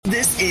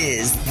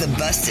is the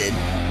Busted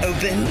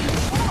Open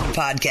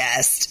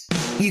Podcast.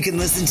 You can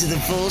listen to the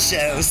full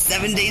show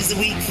 7 days a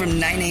week from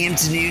 9 a.m.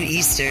 to noon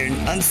Eastern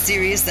on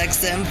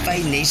SiriusXM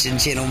Fight Nation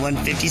Channel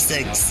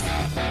 156.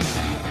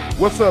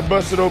 What's up,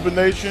 Busted Open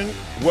Nation?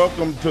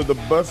 Welcome to the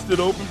Busted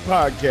Open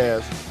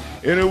Podcast.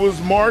 And it was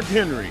Mark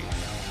Henry,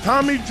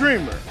 Tommy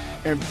Dreamer,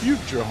 and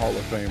future Hall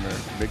of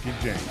Famer Mickie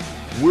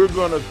James. We're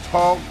going to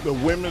talk the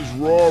Women's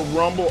Royal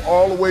Rumble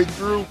all the way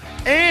through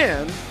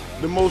and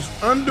the most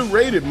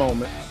underrated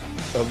moments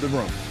of the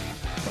Rumble.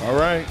 All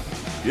right,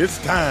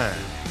 it's time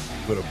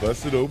for the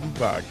Busted Open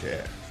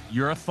Podcast.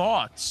 Your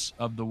thoughts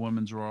of the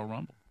Women's Royal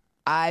Rumble?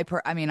 I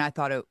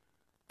thought it,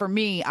 for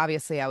me,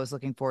 obviously I was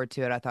looking forward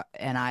to it.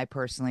 I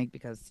personally,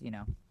 because, you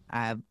know,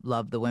 I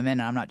love the women,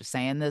 and I'm not just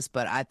saying this,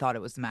 but I thought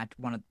it was the match,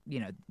 one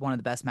of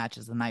the best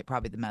matches of the night,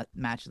 probably the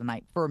match of the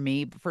night for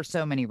me, for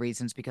so many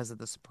reasons, because of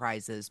the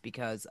surprises,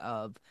 because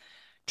of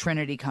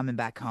Trinity coming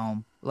back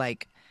home,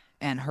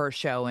 and her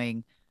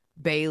showing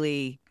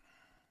Bayley.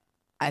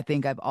 I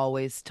think I've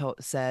always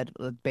said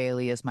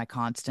Bayley is my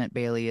constant.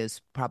 Bayley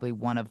is probably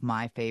one of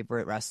my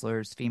favorite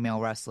wrestlers,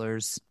 female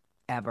wrestlers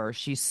ever.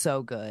 She's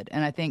so good.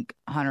 And I think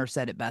Hunter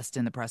said it best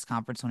in the press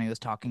conference when he was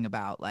talking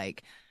about,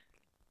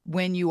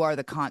 when you are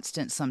the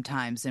constant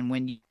sometimes, and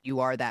when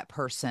you are that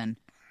person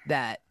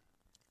that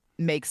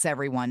makes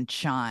everyone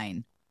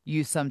shine,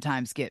 you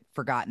sometimes get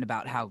forgotten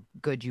about how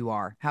good you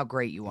are, how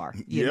great you are,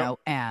 you know?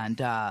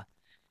 And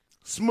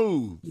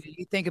smooth.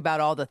 You think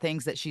about all the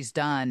things that she's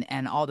done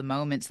and all the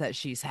moments that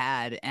she's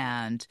had.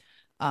 And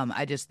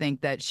I just think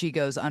that she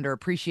goes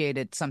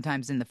underappreciated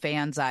sometimes in the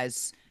fans'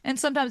 eyes, and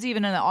sometimes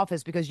even in the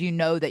office, because you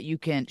know that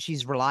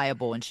she's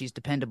reliable and she's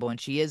dependable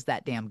and she is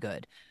that damn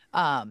good.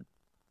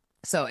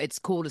 So it's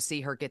cool to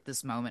see her get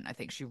this moment. I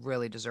think she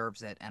really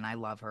deserves it, and I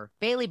love her.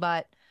 Bayley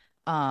butt.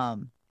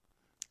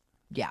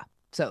 Yeah.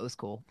 So it was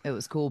cool. It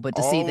was cool. But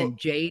to see then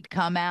Jade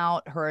come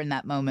out, her in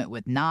that moment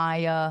with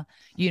Nia,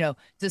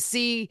 to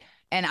see,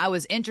 and I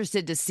was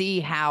interested to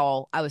see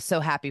how, I was so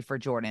happy for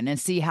Jordan and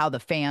see how the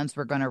fans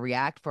were going to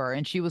react for her.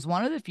 And she was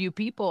one of the few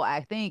people,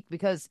 I think,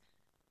 because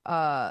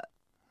the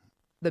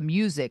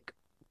music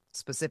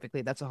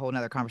specifically, that's a whole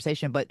nother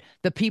conversation, but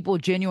the people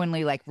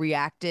genuinely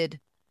reacted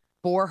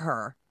for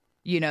her,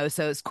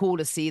 so it's cool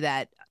to see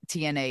that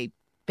TNA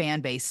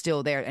fan base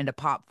still there and to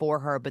pop for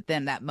her. But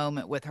then that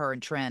moment with her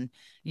and Tren,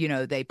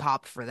 they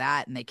popped for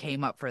that and they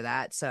came up for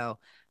that. So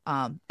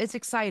it's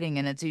exciting.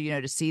 And it's,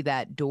 to see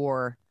that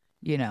door,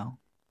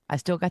 I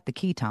still got the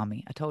key,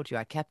 Tommy. I told you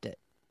I kept it.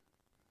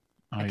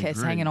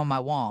 It's hanging on my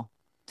wall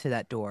to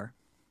that door.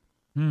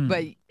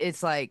 But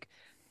it's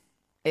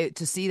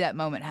to see that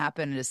moment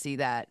happen and to see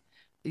that,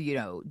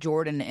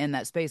 Jordan in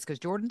that space, because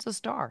Jordan's a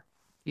star,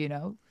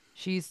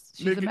 she's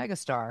a mega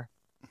star.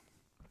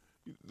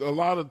 A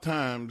lot of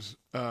times,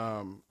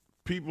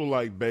 people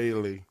like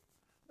Bayley,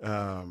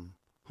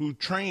 who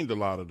trained a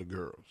lot of the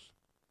girls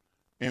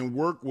and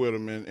worked with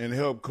them and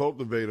helped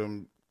cultivate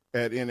them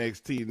at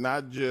NXT,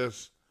 not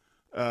just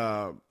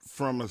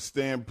from a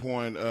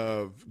standpoint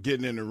of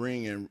getting in the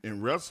ring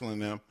and wrestling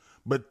them,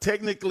 but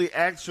technically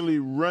actually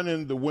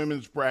running the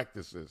women's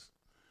practices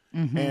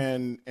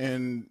and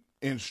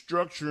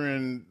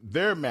structuring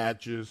their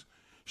matches.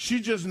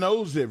 She just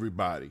knows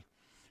everybody.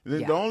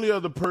 The only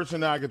other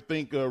person I could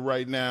think of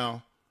right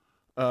now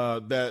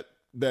that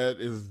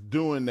is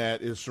doing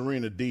that is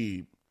Serena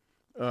Deeb.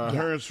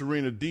 Her and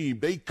Serena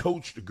Deeb, they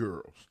coach the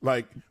girls,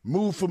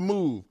 move for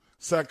move,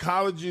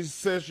 psychology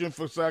session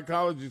for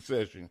psychology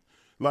session.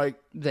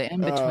 The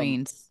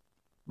in-betweens,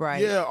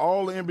 right? Yeah,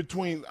 all the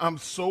in-between. I'm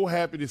so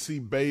happy to see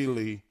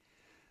Bayley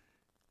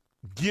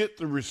get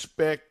the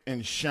respect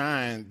and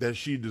shine that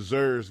she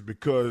deserves,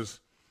 because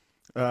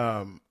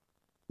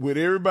with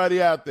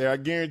everybody out there, I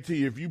guarantee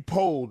you, if you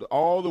polled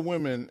all the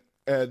women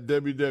at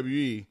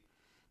WWE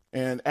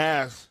and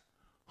asked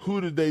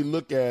who did they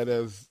look at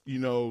as,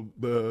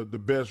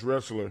 the best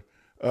wrestler,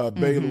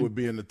 Bayley would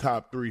be in the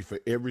top 3 for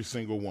every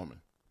single woman.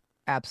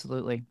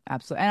 Absolutely.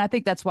 Absolutely. And I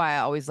think that's why I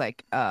always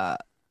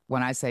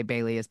when I say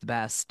Bayley is the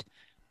best,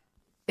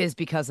 is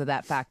because of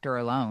that factor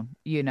alone,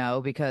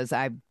 because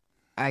I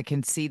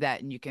can see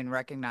that, and you can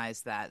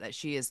recognize that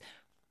she is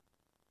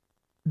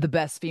the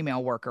best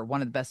female worker,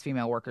 one of the best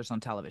female workers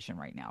on television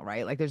right now,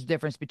 right? There's a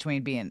difference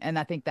between and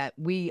I think that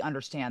we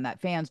understand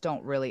that fans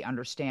don't really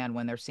understand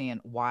when they're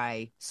seeing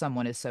why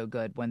someone is so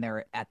good when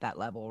they're at that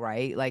level,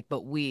 right?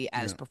 But we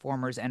as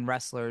performers and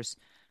wrestlers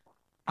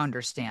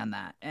understand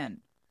that.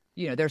 And,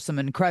 there's some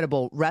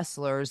incredible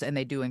wrestlers and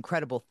they do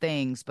incredible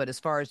things, but as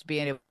far as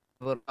being able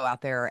to go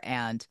out there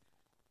and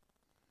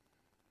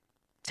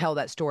tell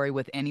that story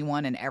with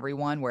anyone and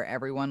everyone, where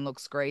everyone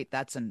looks great,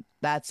 that's an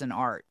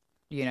art.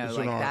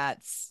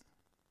 That's,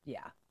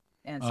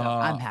 and so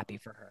I'm happy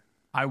for her.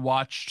 I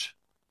watched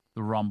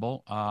the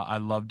Rumble. I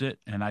loved it,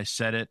 and I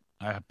said it.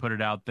 I put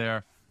it out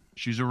there.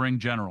 She's a ring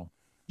general.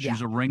 She's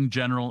a ring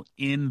general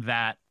in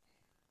that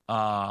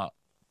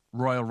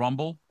Royal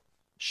Rumble.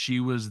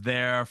 She was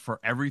there for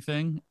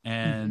everything,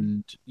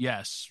 and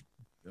yes,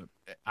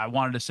 I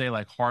wanted to say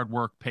hard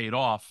work paid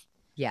off.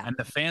 Yeah, and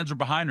the fans are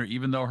behind her,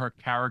 even though her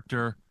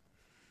character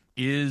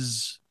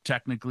is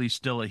technically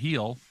still a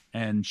heel,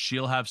 and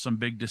she'll have some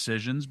big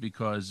decisions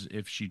because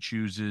if she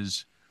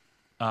chooses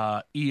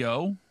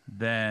EO,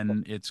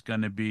 then it's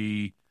going to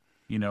be,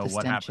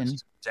 what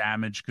happens?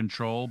 Damage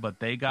control. But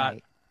they got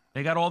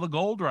all the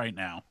gold right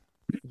now.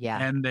 Yeah.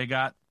 And they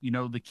got,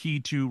 the key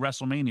to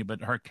WrestleMania.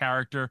 But her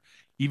character,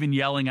 even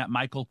yelling at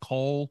Michael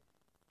Cole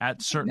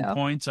at certain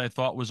points, I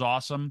thought was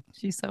awesome.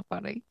 She's so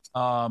funny.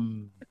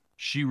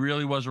 She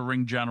really was a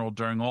ring general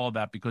during all of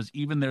that, because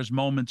even there's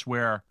moments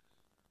where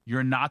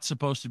you're not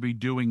supposed to be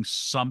doing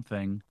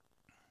something,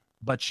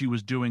 but she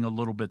was doing a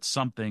little bit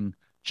something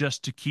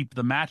just to keep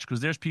the match.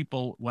 Because there's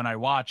people, when I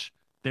watch,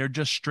 they're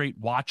just straight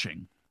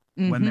watching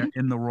when they're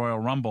in the Royal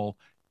Rumble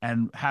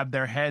and have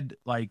their head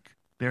like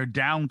they're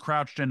down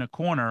crouched in a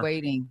corner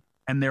waiting,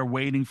 and they're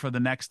waiting for the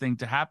next thing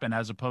to happen,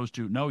 as opposed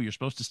to, no, you're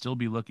supposed to still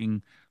be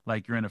looking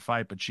like you're in a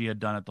fight. But she had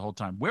done it the whole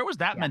time. Where was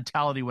that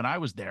mentality when I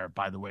was there,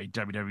 by the way,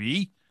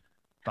 WWE?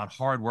 About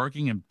hard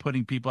working and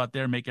putting people out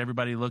there and make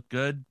everybody look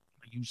good.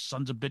 You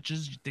sons of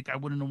bitches. You think I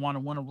wouldn't want to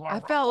win a I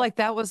felt like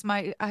that was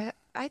I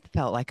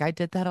felt like I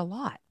did that a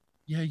lot.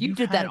 Yeah, you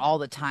did that all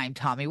the time,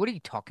 Tommy. What are you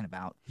talking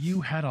about?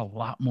 You had a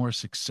lot more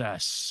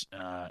success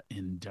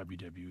in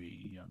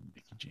WWE,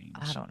 Mickie James.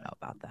 I don't know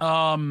about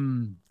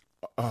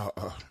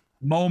that.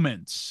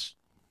 Moments.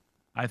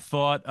 I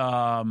thought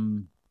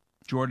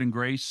Jordynne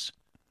Grace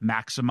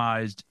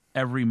maximized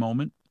every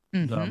moment.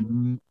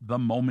 The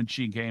moment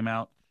she came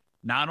out,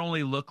 not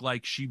only looked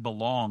like she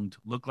belonged,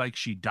 looked like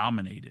she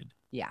dominated.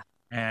 Yeah.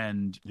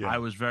 And I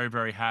was very,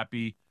 very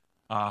happy.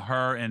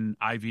 Her and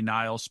Ivy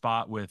Niles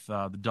spot with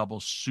the double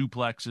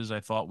suplexes, I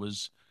thought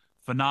was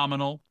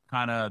phenomenal.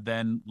 Kind of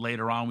then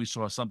later on, we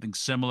saw something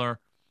similar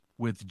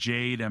with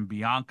Jade and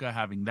Bianca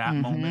having that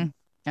moment.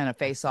 And a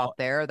face-off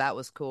there. That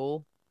was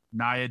cool.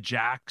 Nia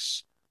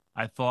Jax,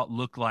 I thought,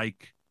 looked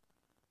like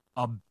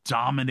a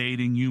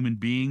dominating human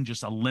being,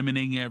 just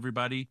eliminating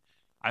everybody.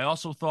 I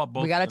also thought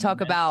both... We got to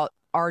talk about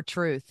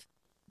R-Truth.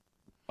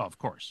 Oh, of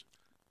course.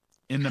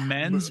 In the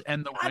men's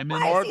and the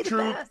women's.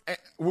 R-Truth.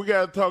 We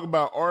got to talk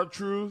about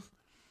R-Truth,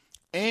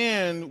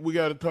 and we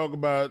got to talk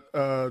about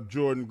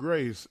Jordynne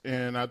Grace.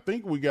 And I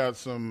think we got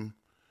some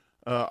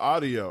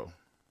audio.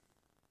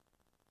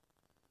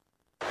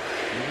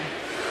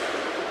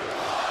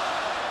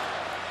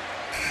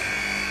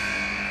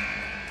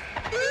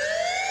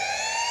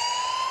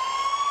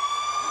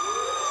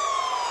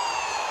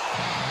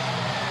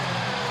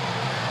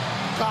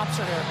 Cops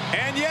are here.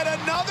 And yet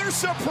another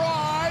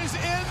surprise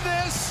in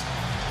this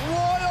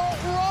Royal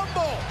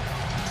Rumble.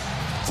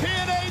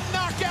 TNA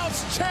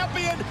Knockouts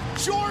champion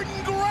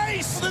Jordynne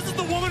Grace. Well, this is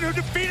the woman who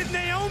defeated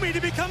Naomi to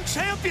become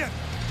champion.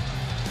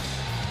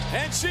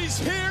 And she's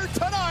here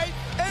tonight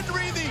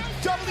entering the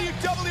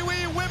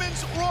WWE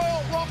Women's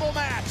Royal Rumble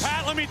match.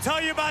 Pat, let me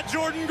tell you about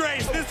Jordynne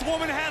Grace. This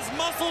woman has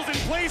muscles in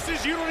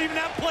places you don't even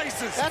have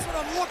places. That's what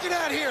I'm looking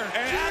at here.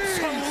 An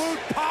absolute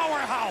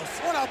powerhouse.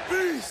 What a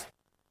beast.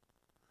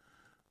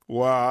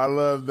 Wow, I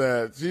love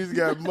that. She's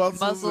got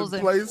muscles in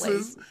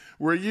places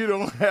where you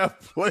don't have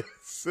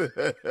places.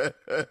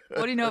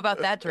 What do you know about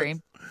that,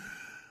 Dream?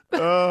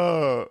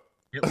 It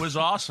was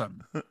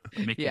awesome.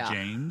 Mickie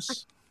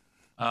James.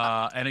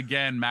 And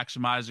again,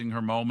 maximizing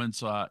her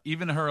moments.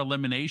 Even her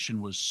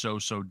elimination was so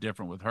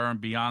different with her and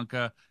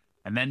Bianca.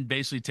 And then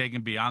basically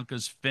taking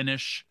Bianca's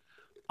finish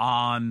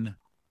on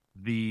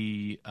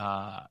the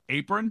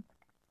apron,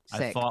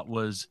 Sick. I thought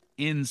was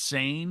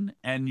insane.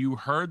 And you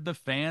heard the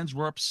fans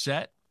were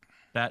upset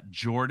that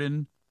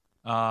Jordynne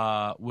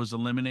was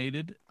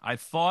eliminated. I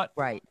thought,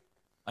 I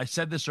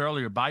said this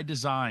earlier, by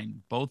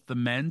design, both the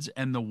men's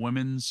and the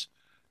women's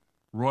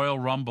Royal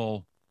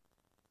Rumble,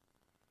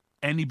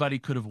 anybody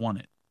could have won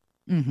it.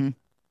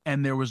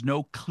 And there was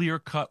no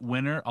clear-cut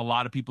winner. A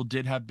lot of people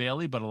did have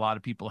Bayley, but a lot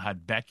of people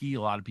had Becky.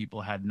 A lot of people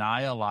had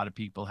Nia. A lot of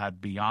people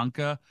had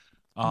Bianca.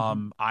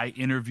 I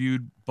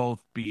interviewed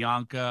both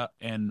Bianca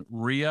and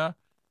Rhea,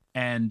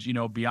 and,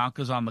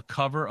 Bianca's on the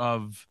cover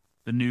of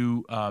the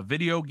new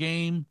video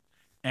game,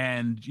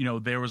 and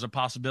there was a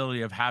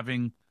possibility of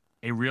having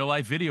a real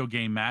life video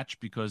game match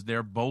because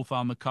they're both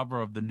on the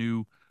cover of the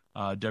new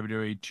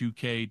WWE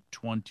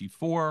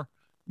 2K24.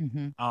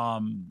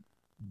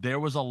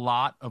 There was a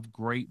lot of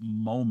great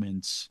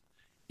moments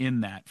in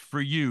that. For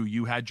you,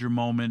 you had your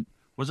moment.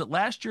 Was it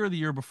last year or the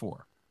year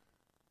before?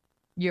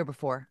 Year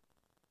before.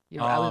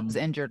 I was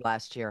injured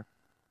last year.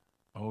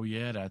 Oh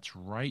yeah, that's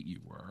right, you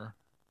were.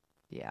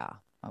 Yeah,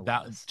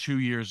 that was 2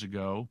 years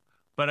ago.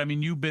 But I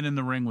mean, you've been in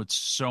the ring with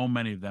so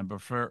many of them.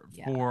 But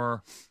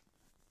for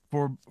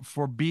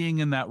being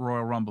in that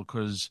Royal Rumble,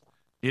 because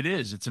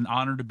it's an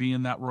honor to be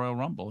in that Royal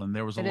Rumble, and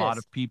there was a lot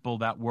of people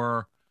that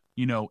were,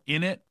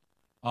 in it.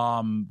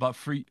 But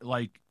for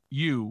like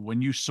you,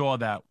 when you saw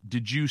that,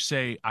 did you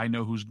say, "I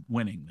know who's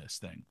winning this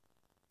thing"?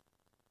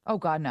 Oh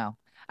God, no.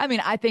 I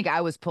mean, I think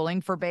I was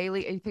pulling for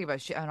Bayley. You think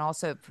about and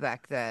also the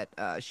fact that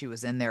she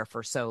was in there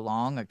for so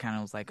long. I kind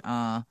of was like,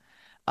 over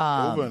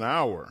an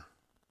hour.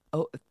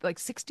 Oh, like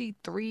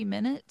 63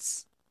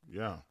 minutes?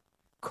 Yeah.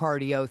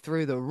 Cardio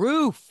through the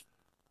roof.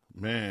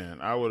 Man,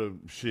 I would have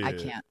shit. I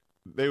can't.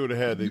 They would have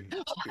had to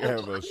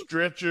have a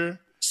stretcher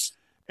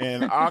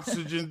and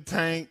oxygen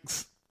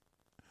tanks.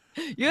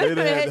 You would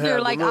have had your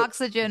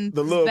oxygen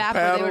the little vapor.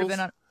 paddles. They would have been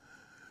on.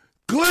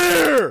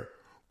 Clear.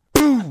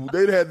 Boom.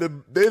 They'd had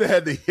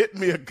to hit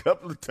me a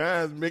couple of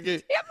times,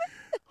 Mickie.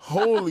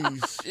 Holy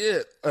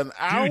shit! An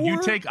hour. Dude,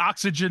 you take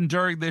oxygen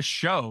during this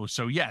show,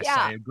 so yes, Yeah,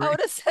 I agree. I would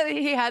have said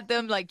he had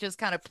them like just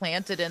kind of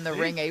planted in the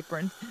ring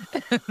apron.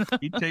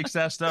 He takes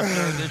that stuff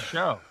during this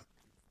show.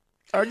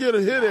 I get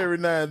a hit every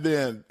now and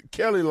then.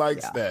 Kelly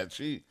likes that.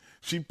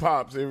 She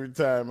pops every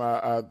time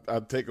I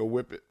take a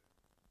whippet.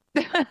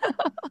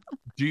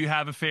 Do you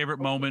have a favorite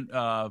moment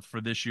for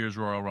this year's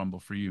Royal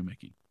Rumble for you,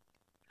 Mickie?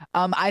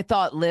 I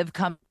thought Liv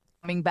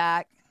coming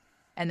back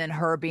and then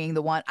her being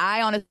the one.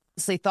 I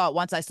honestly thought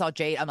once I saw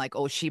Jade, I'm like,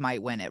 oh, she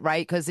might win it,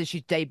 right? Because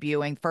she's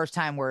debuting. First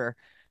time we're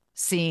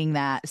seeing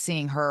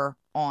her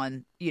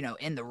on,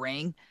 in the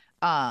ring.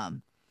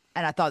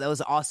 And I thought that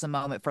was an awesome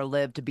moment for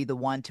Liv to be the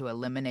one to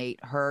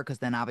eliminate her, because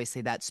then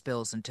obviously that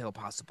spills into a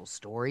possible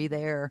story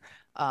there.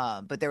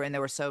 But there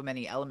were so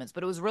many elements,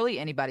 but it was really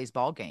anybody's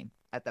ball game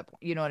at that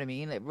point. You know what I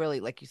mean? It really,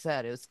 like you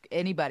said, it was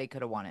anybody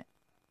could have won it.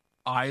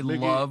 I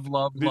loved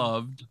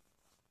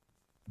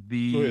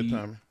the Go ahead,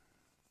 Tommy.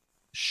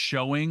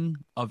 Showing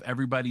of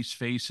everybody's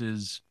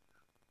faces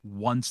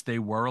once they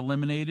were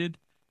eliminated.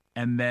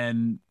 And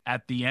then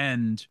at the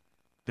end,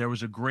 there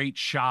was a great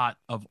shot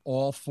of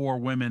all four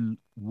women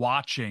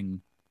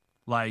watching,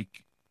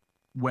 like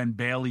when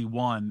Bayley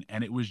won.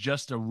 And it was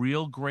just a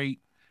real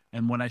great.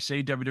 And when I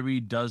say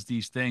WWE does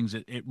these things,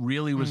 it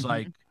really was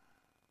like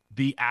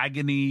the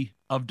agony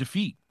of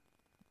defeat.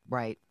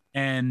 Right.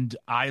 And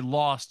I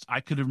lost. I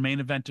could have main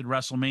evented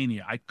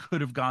WrestleMania. I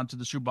could have gone to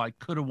the Super Bowl. I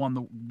could have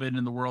been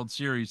in the World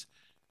Series,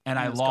 and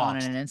I lost. Gone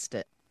in an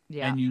instant.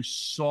 Yeah. And you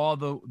saw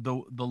the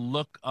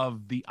look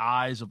of the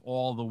eyes of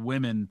all the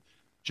women.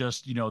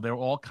 Just, they're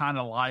all kind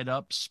of lined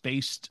up,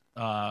 spaced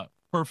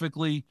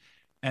perfectly,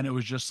 and it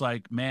was just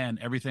like, man,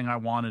 everything I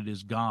wanted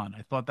is gone.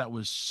 I thought that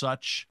was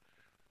such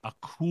a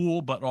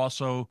cool, but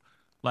also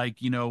like,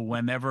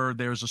 whenever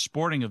there's a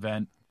sporting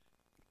event,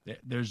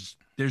 there's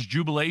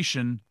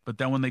jubilation, but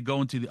then when they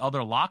go into the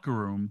other locker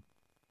room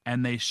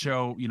and they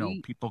show,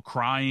 people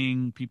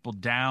crying, people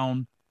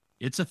down,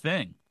 it's a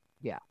thing.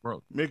 Yeah.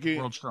 Mickie,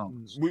 World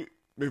Strong.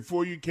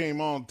 Before you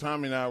came on,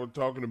 Tommy and I were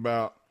talking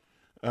about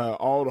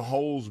all the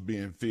holes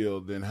being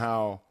filled and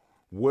how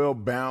well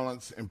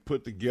balanced and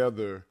put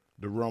together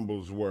the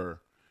Rumbles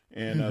were.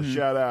 And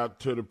shout out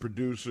to the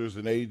producers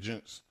and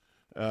agents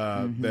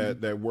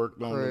that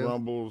worked on the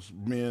Rumbles,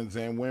 men's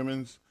and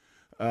women's.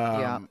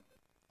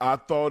 I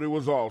thought it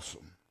was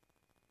awesome.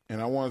 And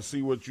I want to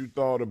see what you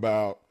thought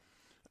about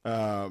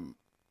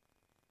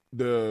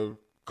the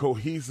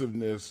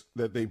cohesiveness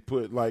that they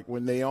put. Like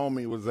when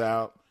Naomi was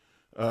out,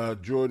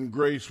 Jordan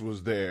Grace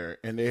was there,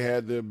 and they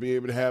had to be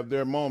able to have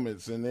their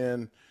moments. And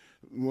then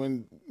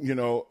when,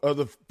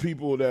 other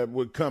people that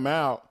would come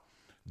out,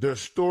 their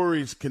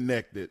stories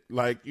connected,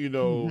 like,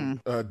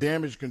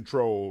 Damage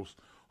Control's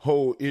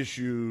whole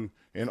issue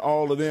and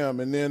all of them.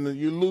 And then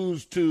you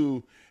lose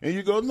two, and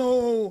you go,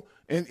 no.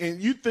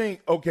 And you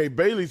think, okay,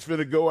 Bayley's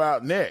finna go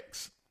out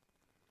next.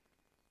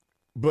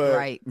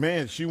 But,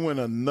 man, she went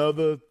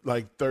another,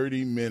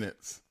 30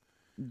 minutes.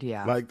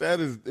 Yeah.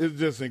 It's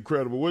just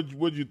incredible.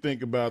 What'd you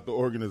think about the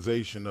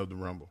organization of the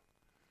Rumble?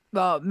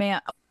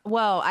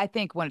 Well, I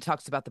think when it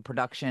talks about the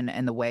production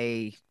and the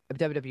way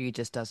WWE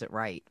just does it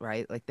right?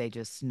 Like they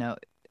just know.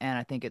 And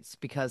I think it's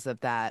because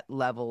of that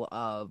level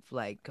of,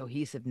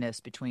 cohesiveness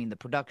between the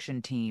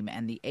production team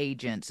and the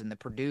agents and the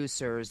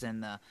producers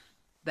and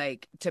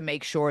to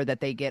make sure that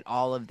they get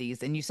all of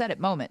these, and you said it,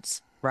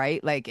 moments,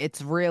 right? Like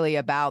it's really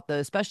about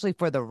especially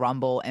for the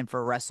Rumble and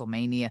for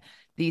WrestleMania,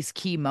 these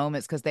key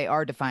moments, because they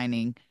are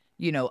defining,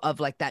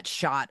 of that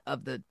shot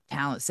of the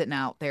talent sitting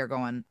out there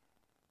going,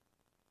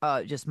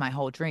 just my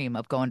whole dream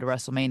of going to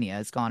WrestleMania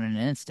is gone in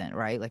an instant,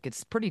 right? Like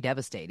it's pretty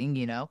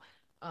devastating,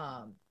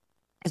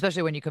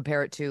 especially when you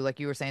compare it to, like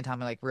you were saying,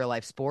 Tommy, like real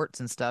life sports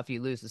and stuff.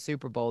 You lose the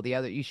Super Bowl,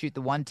 you shoot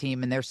the one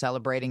team and they're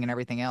celebrating and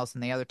everything else,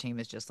 and the other team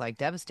is just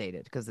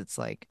devastated because it's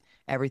like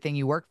everything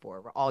you worked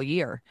for all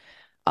year.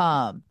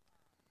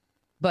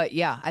 But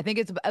yeah, I think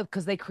it's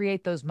because they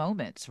create those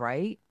moments,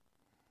 right?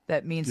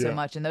 That mean so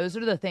much. And those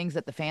are the things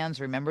that the fans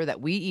remember, that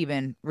we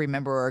even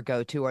remember or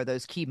go to, are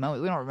those key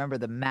moments. We don't remember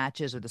the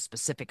matches or the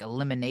specific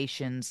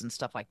eliminations and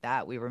stuff like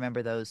that. We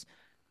remember those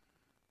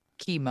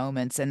key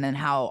moments, and then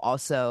how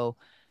also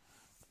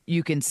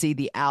you can see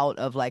the out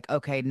of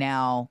okay,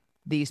 now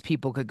these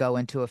people could go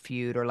into a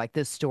feud, or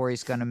this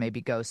story's going to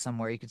maybe go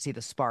somewhere. You can see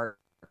the spark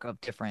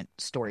of different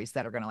stories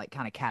that are going to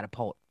kind of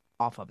catapult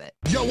off of it.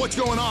 Yo, what's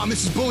going on?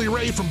 This is Bully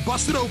Ray from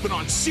Busted Open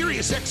on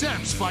Sirius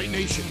XM's Fight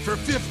Nation. For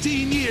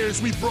 15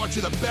 years, we've brought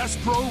you the best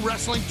pro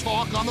wrestling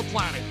talk on the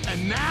planet.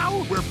 And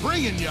now, we're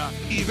bringing you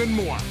even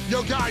more.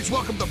 Yo, guys,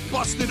 welcome to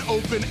Busted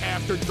Open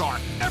After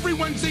Dark. Every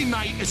Wednesday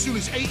night, as soon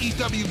as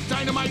AEW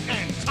Dynamite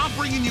ends, I'm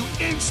bringing you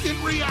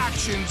instant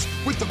reactions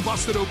with the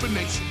Busted Open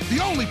Nation.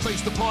 The only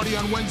place to party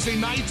on Wednesday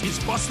nights is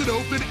Busted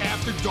Open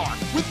After Dark.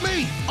 With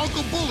me,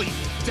 Uncle Bully.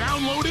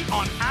 Download it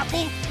on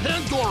Apple,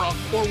 Pandora,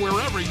 or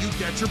wherever you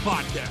get your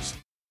podcast.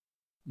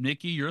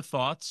 Mickie, your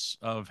thoughts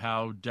of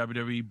how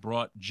WWE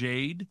brought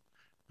Jade?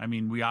 I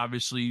mean,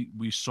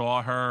 we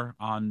saw her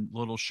on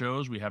little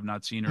shows. We have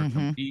not seen her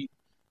compete.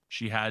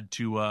 She had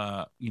to,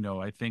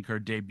 I think her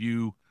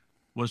debut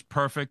was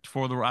perfect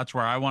that's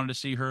where I wanted to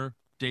see her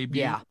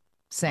debut. Yeah,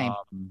 same.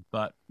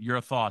 But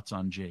your thoughts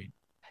on Jade?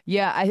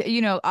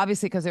 Yeah,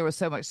 obviously because there was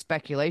so much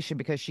speculation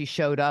because she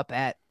showed up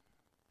at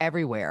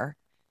everywhere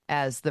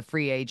as the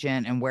free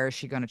agent and where is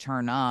she going to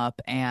turn up,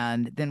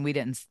 and then we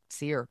didn't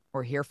see her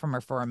or hear from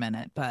her for a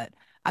minute. But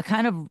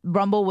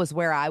Rumble was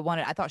where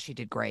I thought she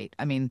did great.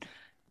 I mean,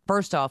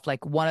 first off,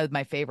 like one of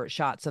my favorite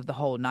shots of the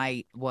whole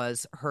night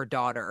was her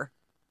daughter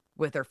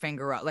with her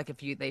finger up. Like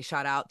they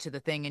shot out to the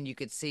thing and you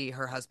could see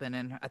her husband,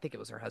 and I think it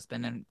was her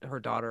husband, and her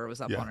daughter was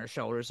up on her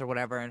shoulders or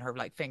whatever, and her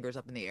like fingers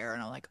up in the air,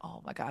 and I'm like,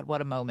 oh my God,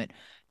 what a moment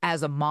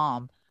as a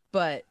mom.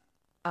 But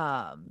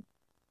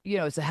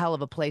it's a hell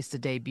of a place to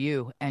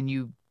debut,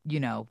 and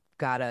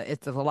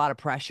it's a lot of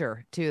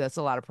pressure too. That's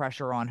a lot of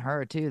pressure on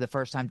her too. The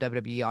first time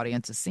WWE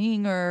audience is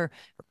seeing her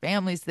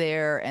family's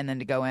there, and then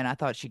to go in, I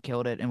thought she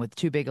killed it. And with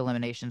 2 big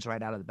eliminations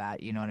right out of the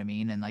bat, you know what I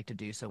mean? And like to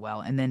do so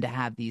well. And then to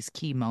have these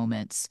key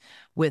moments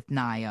with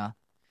Nia,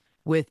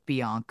 with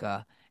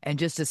Bianca, and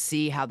just to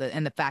see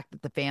the fact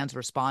that the fans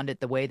responded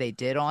the way they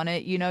did on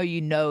it,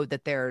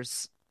 that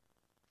there's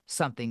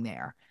something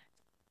there.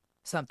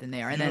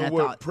 And then I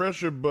thought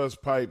pressure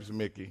bust pipes,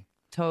 Mickie.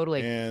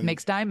 Totally. And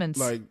makes diamonds.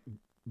 Like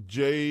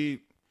Jade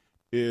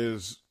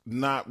is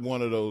not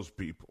one of those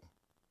people.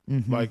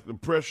 Like the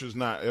pressure's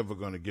not ever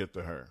going to get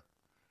to her.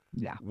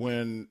 Yeah.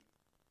 When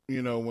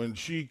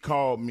she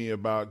called me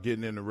about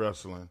getting into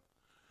wrestling,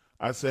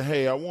 I said,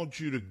 hey, I want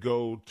you to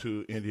go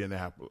to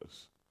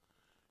Indianapolis,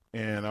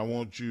 and I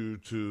want you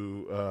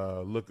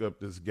to look up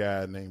this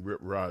guy named Rip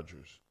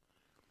Rogers.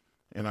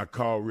 And I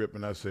called Rip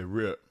and I said,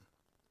 Rip,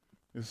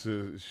 this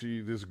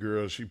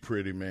girl, she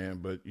pretty, man,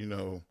 but you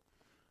know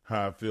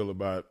how I feel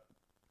about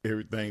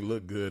everything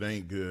look good,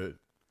 ain't good.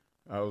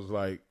 I was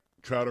like,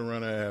 try to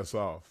run her ass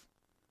off.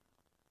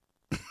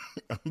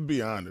 I'll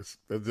be honest.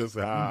 That's just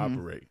how I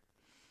operate.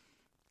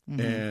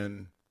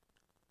 And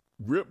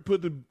Rip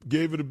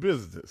gave her the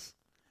business.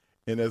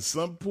 And at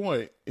some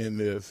point in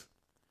this,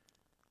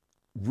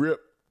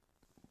 Rip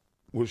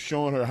was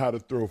showing her how to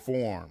throw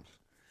forearms.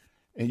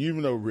 And you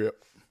know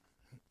Rip,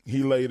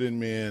 he laid in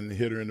me and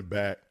hit her in the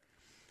back.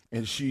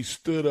 And she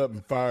stood up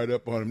and fired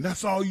up on him.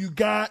 That's all you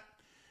got?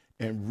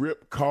 And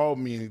Rip called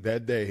me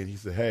that day, and he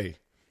said, hey,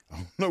 I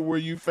don't know where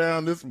you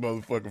found this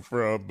motherfucker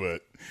from,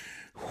 but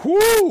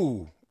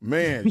whoo,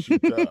 man, she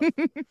tough.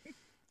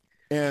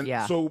 And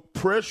so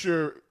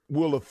pressure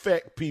will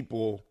affect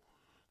people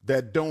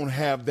that don't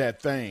have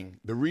that thing.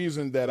 The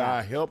reason that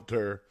I helped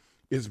her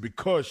is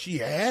because she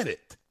had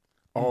it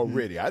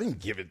already. I didn't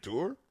give it to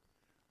her.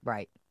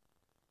 Right.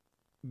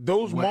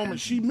 Those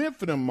moments, she meant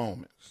for them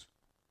moments.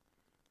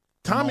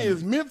 Tommy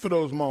is meant for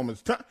those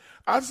moments.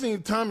 I've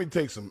seen Tommy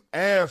take some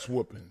ass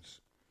whoopings.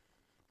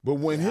 But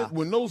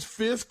when those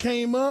fists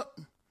came up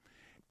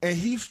and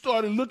he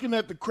started looking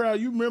at the crowd,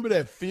 you remember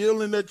that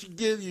feeling that you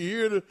get? You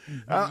hear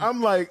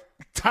I'm like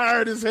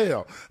tired as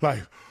hell.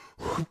 Like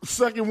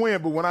second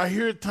wind. But when I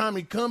hear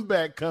Tommy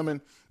comeback coming,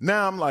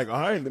 now I'm like,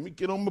 all right, let me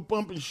get on my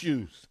bumping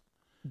shoes.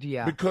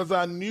 Yeah. Because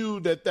I knew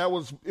it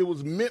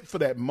was meant for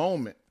that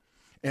moment.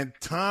 And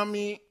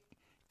Tommy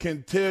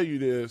can tell you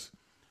this,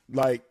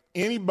 like,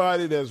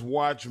 anybody that's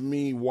watched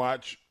me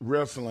watch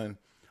wrestling,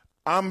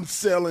 I'm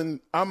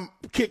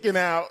kicking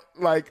out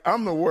like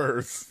I'm the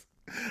worst.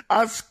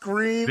 I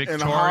scream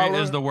and holler.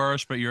 Victoria is the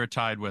worst, but you're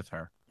tied with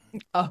her.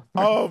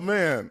 Oh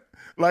man.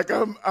 Like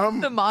I'm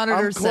the monitor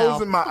I'm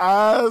closing my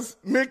eyes.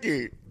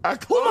 Mickie. Oh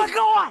my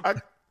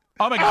God.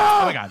 Oh my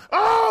God.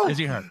 Oh, is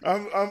he hurt?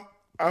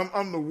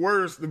 I'm the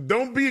worst.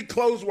 Don't be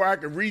close where I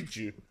can reach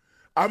you.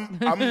 I'm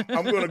gonna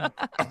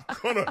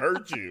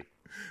hurt you.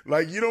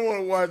 Like, you don't want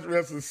to watch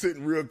wrestling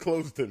sitting real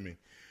close to me.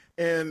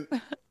 And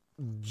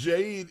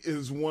Jade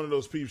is one of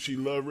those people. She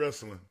loved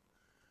wrestling.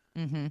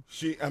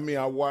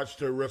 I watched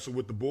her wrestle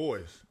with the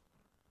boys.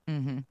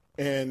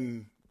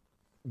 And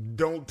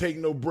don't take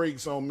no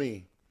breaks on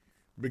me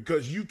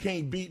because you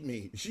can't beat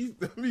me. She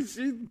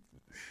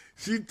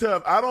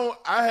tough.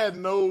 I had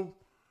no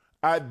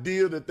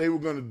idea that they were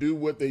going to do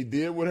what they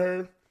did with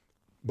her,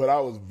 but I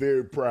was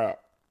very proud.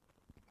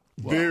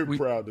 Very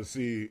proud to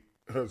see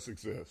her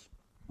success.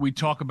 We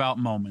talk about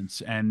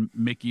moments, and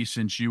Mickie,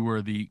 since you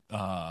were the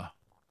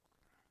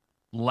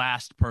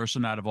last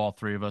person out of all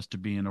three of us to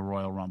be in a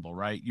Royal Rumble,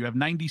 right? You have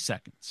 90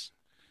 seconds.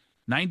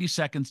 90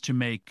 seconds to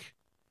make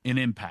an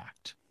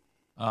impact.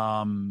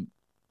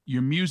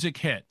 your music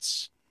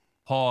hits,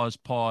 pause,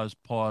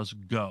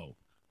 go.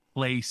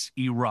 Place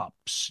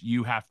erupts.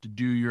 You have to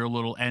do your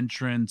little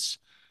entrance.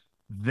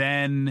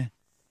 Then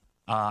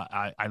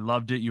I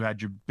loved it. You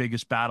had your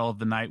biggest battle of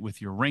the night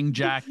with your ring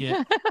jacket.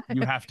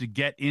 You have to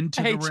get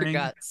into the ring.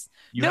 Your guts.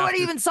 Nobody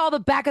even saw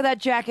the back of that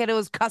jacket. It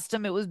was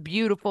custom. It was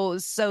beautiful. It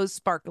was so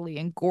sparkly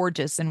and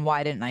gorgeous. And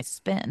why didn't I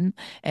spin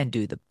and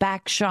do the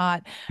back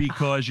shot?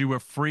 Because you were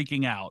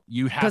freaking out.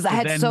 Because I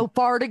had so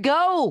far to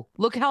go.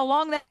 Look how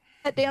long that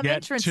damn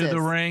entrance is. Get to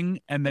the ring,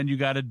 and then you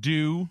got to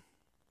do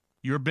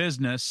your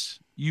business.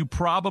 You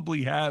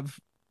probably have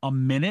a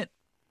minute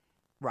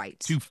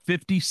to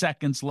 50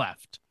 seconds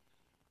left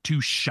to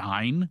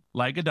shine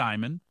like a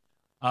diamond.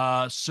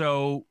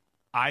 So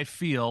I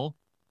feel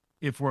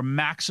if we're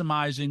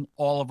maximizing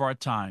all of our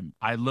time,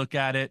 I look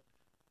at it,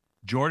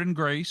 Jordynne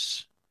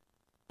Grace,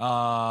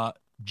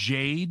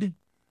 Jade,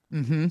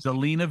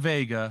 Zelina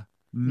Vega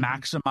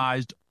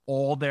maximized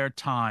all their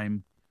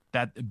time.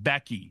 That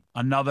Becky,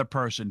 another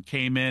person,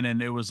 came in and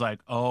it was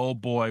like, oh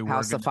boy,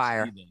 we're going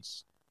to see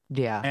this.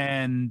 Yeah.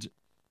 And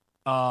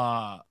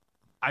I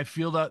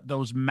feel that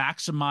those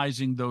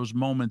maximizing those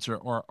moments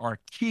are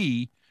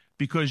key,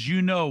 because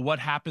you know what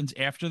happens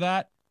after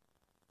that.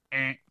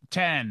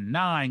 10,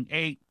 9,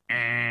 8.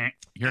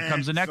 Here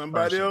comes the next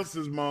somebody person.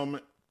 else's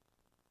moment.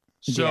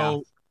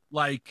 So,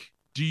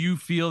 do you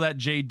feel that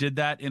Jade did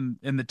that in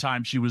the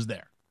time she was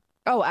there?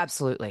 Oh,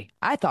 absolutely.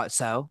 I thought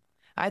so.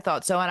 And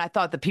I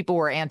thought the people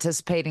were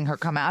anticipating her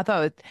come out. I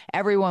thought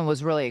everyone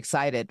was really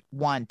excited,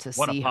 to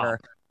see her.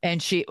 And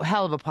she,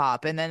 hell of a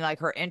pop. And then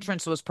her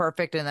entrance was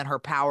perfect. And then her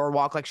power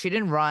walk, she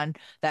didn't run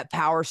that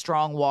power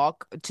strong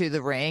walk to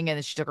the ring. And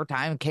then she took her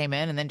time and came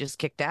in and then just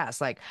kicked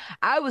ass.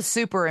 I was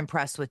super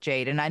impressed with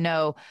Jade. And I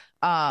know,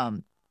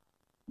 I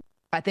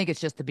think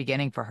it's just the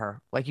beginning for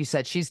her. Like you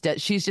said, she's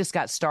just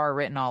got star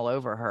written all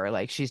over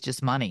her. She's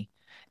just money.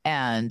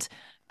 And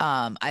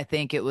I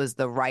think it was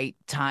the right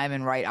time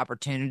and right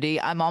opportunity.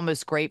 I'm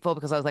almost grateful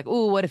because I was like,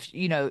 oh, what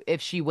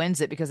if she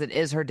wins it, because it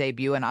is her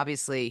debut. And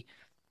obviously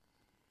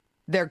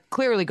they're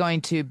clearly going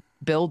to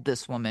build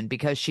this woman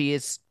because she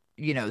is,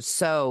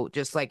 so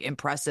just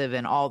impressive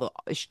and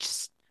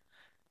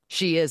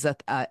she is an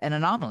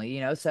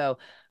anomaly, So,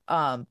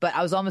 but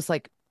I was almost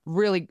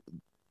really,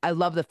 I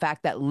love the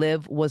fact that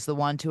Liv was the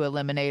one to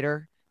eliminate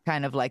her.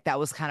 That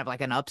was kind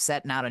of an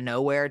upset and out of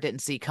nowhere,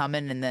 didn't see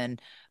coming. And then,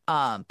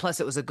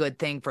 plus it was a good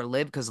thing for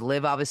Liv because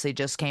Liv obviously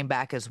just came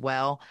back as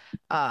well.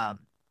 And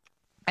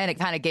it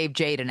kind of gave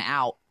Jade an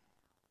out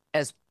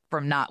as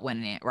from not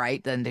winning it,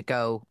 right? Then to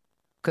go,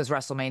 because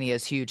WrestleMania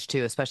is huge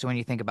too, especially when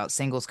you think about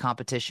singles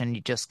competition. You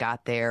just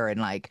got there,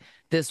 and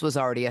this was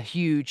already a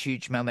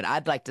huge moment.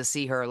 I'd like to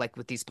see her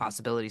with these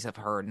possibilities of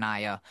her and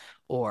Nia,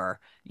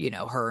 or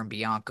her and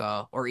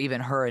Bianca, or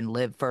even her and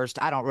Liv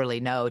first. I don't really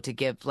know, to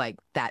give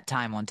that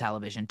time on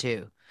television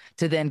too,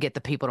 to then get the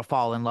people to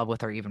fall in love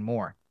with her even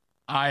more.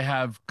 I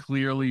have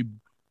clearly,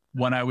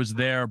 when I was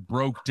there,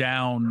 broke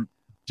down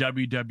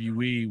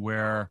WWE,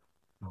 where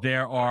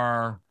there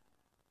are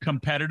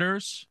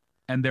competitors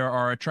and there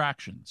are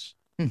attractions.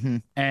 Mm-hmm.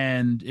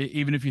 And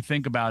even if you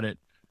think about it,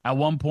 at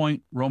one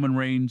point, Roman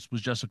Reigns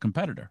was just a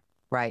competitor.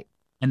 Right.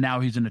 And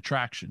now he's an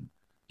attraction.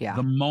 Yeah.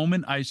 The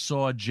moment I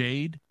saw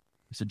Jade,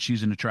 I said,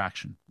 she's an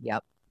attraction.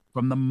 Yep.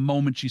 From the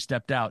moment she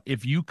stepped out.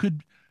 If you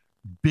could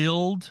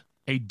build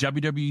a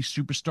WWE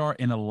superstar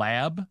in a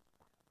lab,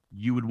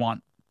 you would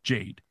want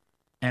Jade.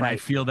 And I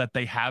feel that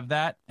they have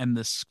that, and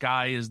the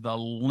sky is the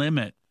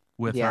limit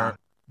with her,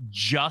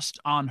 just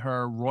on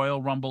her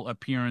Royal Rumble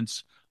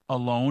appearance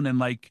alone. And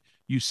like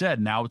you said,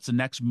 now it's the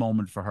next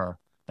moment for her.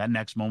 That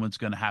next moment's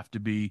going to have to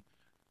be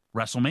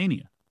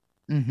WrestleMania.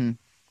 Mm-hmm.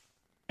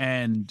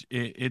 And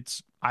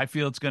I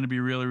feel it's going to be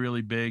really,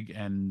 really big,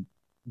 and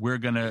we're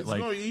going to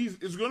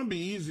it's going to be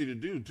easy to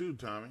do too,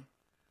 Tommy,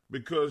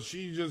 because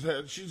she's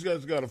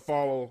just got to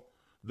follow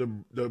the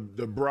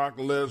Brock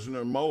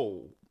Lesnar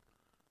mold.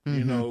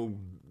 Mm-hmm.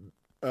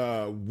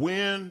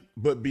 Win,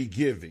 but be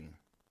giving.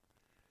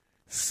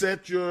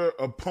 Set your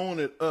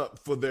opponent up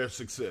for their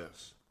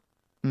success.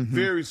 Mm-hmm.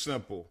 Very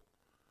simple.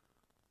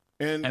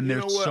 And you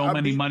there's know what? so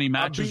many money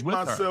matches I beat with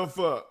myself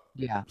her. up.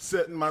 Yeah.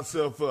 Setting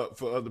myself up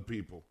for other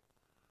people.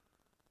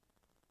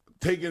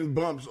 Taking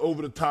bumps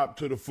over the top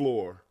to the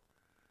floor.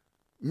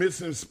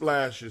 Missing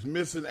splashes,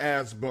 missing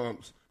ass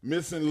bumps,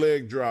 missing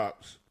leg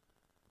drops.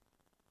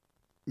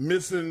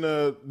 Missing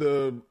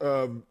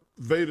the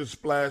Vader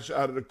splash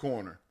out of the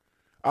corner.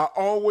 I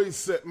always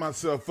set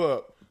myself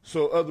up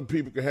so other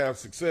people can have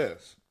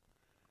success.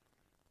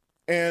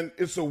 And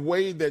it's a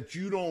way that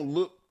you don't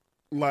look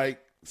like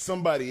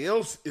somebody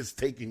else is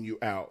taking you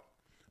out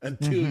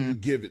until you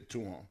give it to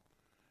them.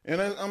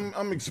 And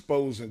I'm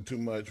exposing too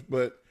much,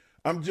 but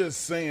I'm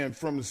just saying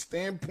from the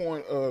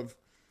standpoint of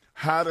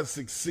how to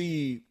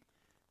succeed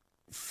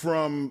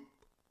from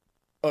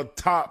a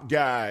top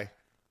guy's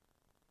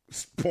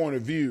point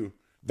of view,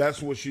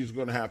 that's what she's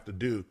going to have to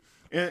do.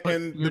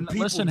 And the people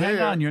listen, hang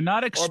on. You're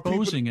not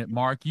exposing it,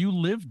 Mark. You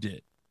lived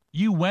it.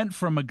 You went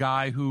from a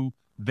guy who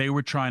they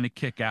were trying to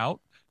kick out.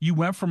 You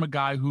went from a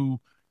guy who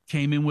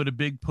came in with a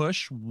big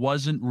push,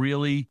 wasn't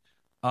really,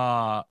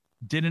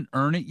 didn't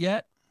earn it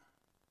yet.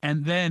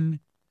 And then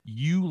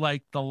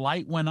the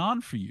light went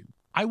on for you.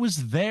 I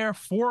was there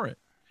for it.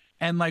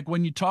 And like,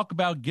 when you talk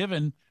about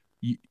giving,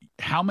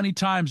 how many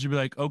times you'd be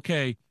like,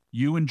 okay,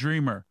 you and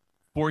Dreamer,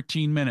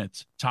 14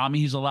 minutes. Tommy,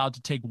 he's allowed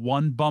to take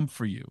one bump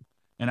for you.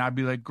 And I'd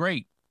be like,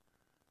 great.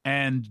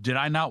 And did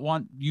I not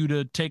want you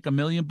to take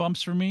 1,000,000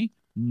 bumps for me?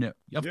 No,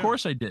 of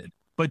course I did.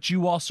 But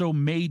you also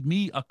made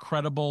me a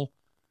credible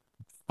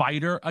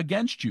fighter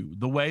against you.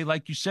 The way,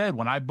 like you said,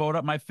 when I bowed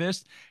up my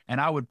fist and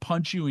I would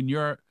punch you and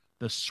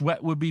the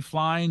sweat would be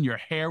flying, your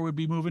hair would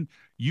be moving.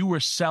 You were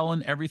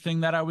selling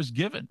everything that I was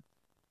given.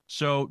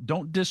 So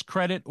don't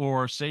discredit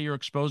or say you're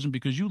exposing,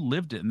 because you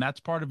lived it, and that's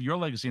part of your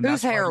legacy. And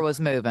whose hair was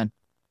moving?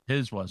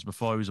 His was,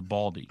 before he was a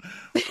baldy.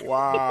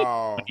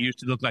 Wow. He used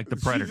to look like the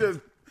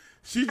Predator.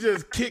 She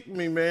just kicked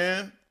me,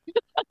 man.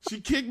 She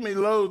kicked me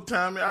low,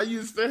 Tommy. I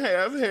used to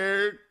have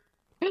hair.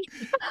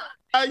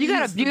 You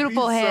got a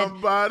beautiful head.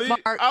 Somebody.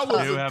 I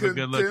was you have a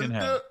good-looking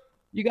head.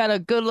 You got a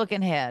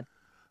good-looking head.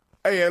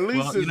 Hey, at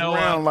least it's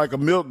round like a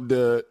milk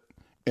dud,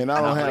 and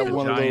I don't have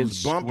one of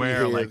those bumpy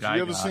heads. Like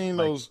you ever seen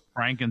those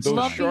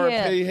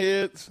Frankenstein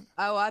heads?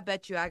 Oh, I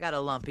bet you I got a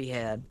lumpy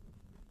head.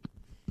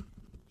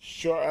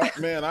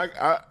 Man,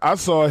 I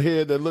saw a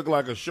head that looked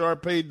like a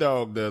Shar-Pei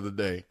dog the other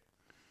day.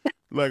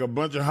 Like a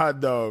bunch of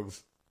hot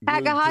dogs.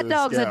 Pack of hot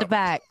dogs at the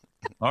back.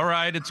 All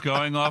right, it's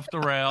going off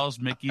the rails.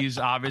 Mickey's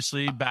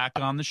obviously back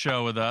on the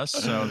show with us,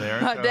 so there.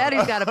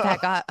 Daddy's got a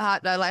pack of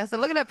hot dogs. Like I said,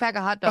 look at that pack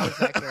of hot dogs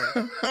back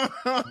here.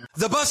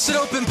 The Busted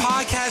Open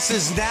podcast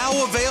is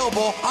now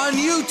available on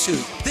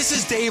YouTube. This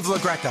is Dave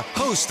LaGreca,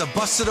 host of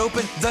Busted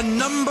Open, the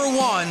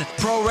 #1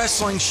 pro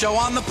wrestling show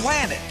on the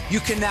planet.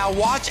 You can now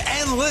watch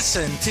and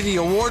listen to the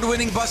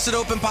award-winning Busted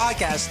Open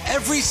podcast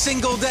every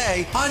single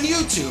day on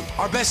YouTube.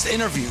 Our best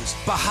interviews,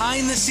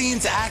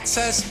 behind-the-scenes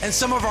access, and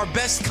some of our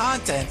best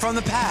content from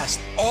the past.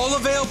 All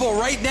available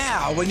right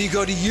now when you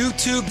go to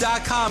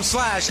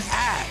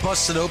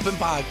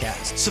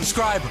youtube.com/@BustedOpenPodcast.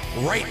 Subscribe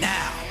right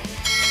now.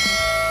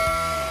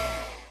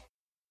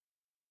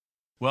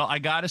 Well, I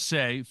got to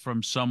say,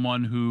 from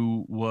someone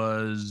who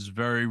was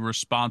very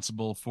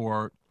responsible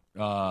for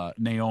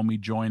Naomi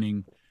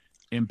joining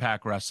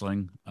Impact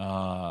Wrestling,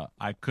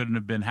 I couldn't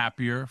have been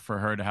happier for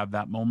her to have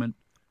that moment.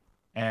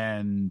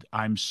 And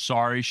I'm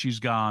sorry she's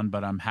gone,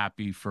 but I'm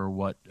happy for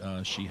what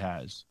she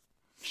has.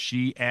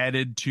 She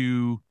added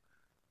to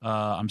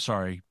I'm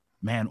sorry,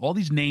 man, all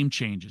these name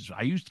changes.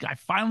 I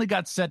finally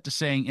got set to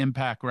saying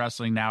Impact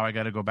Wrestling. Now I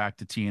got to go back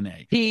to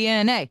TNA.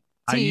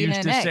 I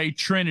used to say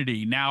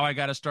Trinity. Now I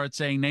got to start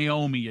saying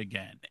Naomi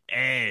again.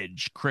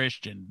 Edge,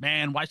 Christian.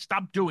 Man, why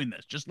stop doing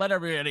this? Just let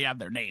everybody have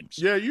their names.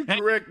 Yeah, you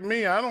correct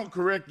me. I don't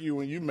correct you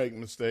when you make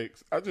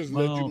mistakes. I just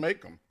let you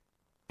make them.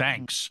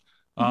 Thanks.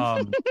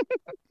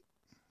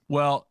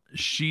 Well,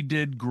 she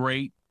did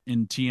great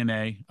in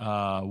TNA.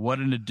 What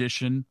an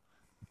addition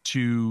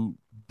to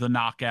the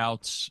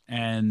Knockouts,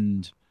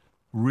 and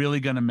really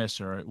going to miss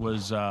her. It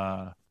was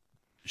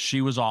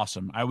she was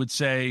awesome. I would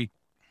say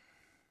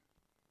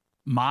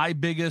my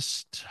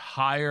biggest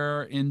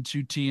hire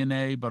into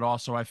TNA, but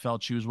also I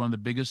felt she was one of the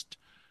biggest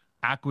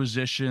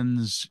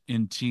acquisitions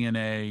in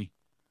TNA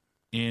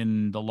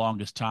in the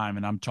longest time.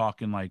 And I'm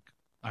talking like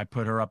I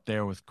put her up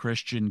there with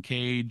Christian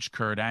Cage,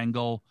 Kurt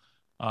Angle.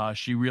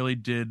 She really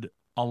did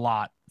a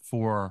lot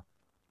for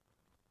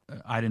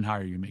I didn't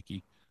hire you,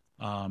 Mickey.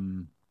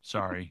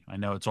 Sorry, I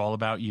know it's all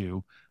about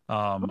you.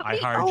 I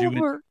hired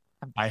you.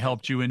 I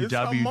helped you in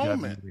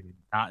WWE,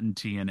 not in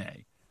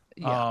TNA.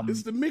 Yeah,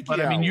 it's the Mickey. But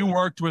I mean, you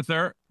worked with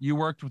her. You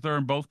worked with her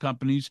in both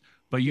companies,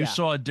 but you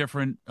saw a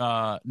different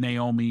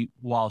Naomi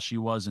while she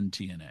was in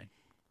TNA.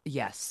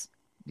 Yes,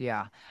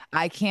 yeah.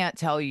 I can't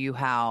tell you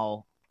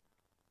how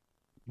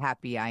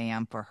happy I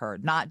am for her.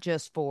 Not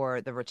just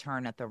for the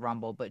return at the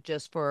Rumble, but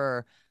just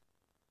for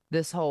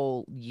this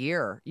whole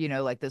year. You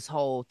know, like this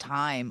whole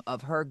time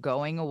of her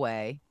going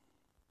away.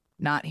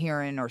 Not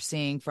hearing or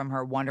seeing from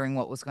her, wondering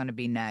what was going to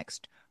be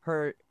next,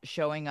 her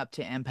showing up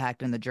to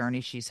Impact and the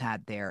journey she's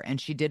had there. And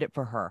she did it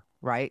for her,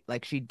 right?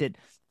 Like she did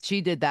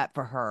that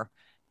for her.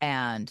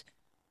 And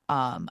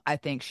I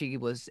think she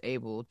was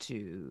able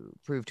to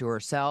prove to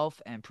herself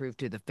and prove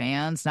to the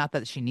fans, not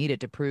that she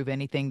needed to prove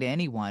anything to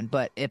anyone,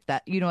 but if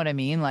that, you know what I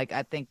mean? Like,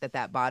 I think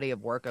that body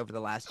of work over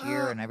the last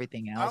year and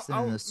everything else.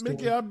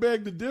 Mickey, I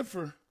beg to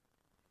differ.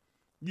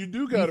 You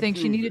do got to think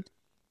she needed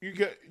You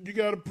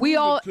got to prove we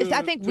all. it to,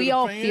 I think to we the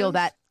all fans, feel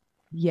that.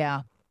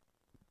 Yeah.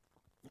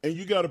 And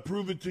you got to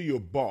prove it to your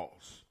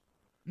boss.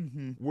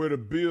 Where the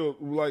bill,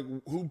 like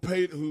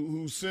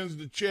who sends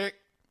the check.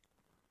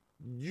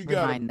 You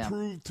got to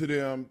prove to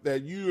them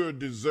that you are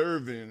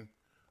deserving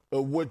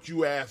of what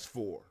you asked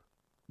for.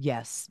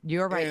 Yes,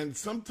 you're right. And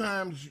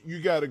sometimes you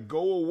got to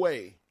go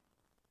away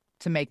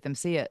to make them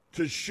see it,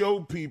 to show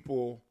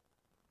people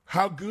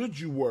how good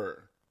you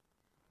were,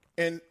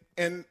 and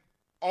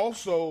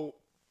also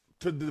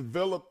to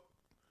develop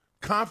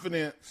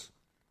confidence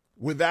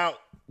without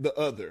the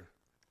other,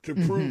 to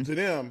prove to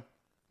them,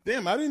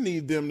 damn, I didn't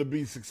need them to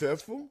be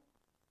successful.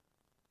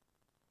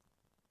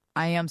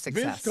 I am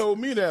success. Vince told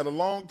me that a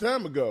long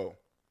time ago.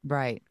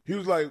 Right. He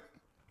was like,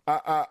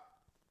 I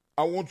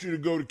want you to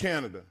go to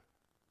Canada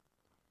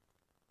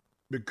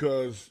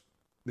because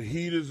the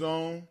heat is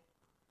on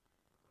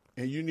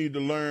and you need to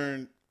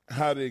learn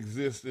how to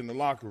exist in the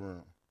locker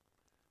room.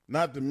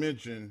 Not to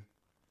mention,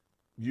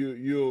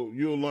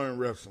 you'll learn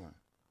wrestling.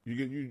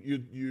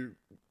 You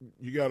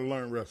got to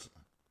learn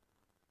wrestling.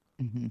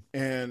 Mm-hmm.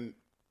 And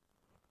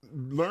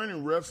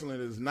learning wrestling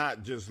is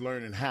not just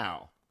learning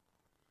how,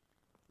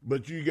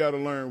 but you got to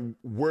learn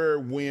where,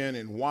 when,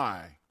 and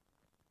why.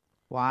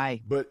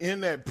 Why? But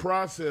in that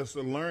process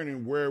of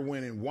learning where,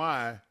 when, and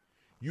why,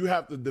 you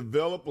have to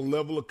develop a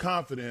level of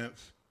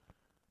confidence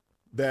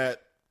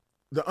that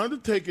The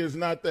Undertaker is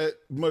not that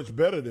much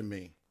better than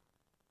me.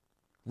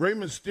 Rey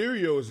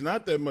Mysterio is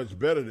not that much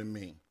better than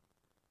me.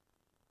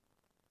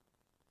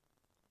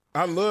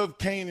 I love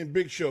Kane and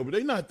Big Show, but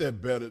they're not that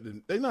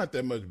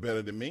much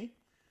better than me.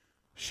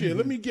 Shit,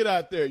 Let me get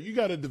out there. You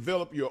got to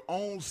develop your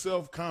own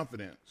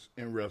self-confidence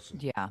in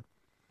wrestling. Yeah.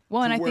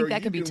 Well, and I think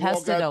that can be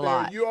tested a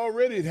lot. You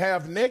already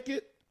half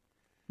naked.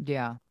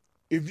 Yeah.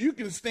 If you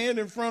can stand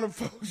in front of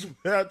folks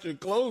without your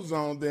clothes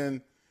on,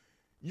 then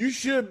you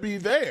should be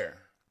there.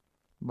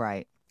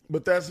 Right.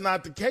 But that's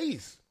not the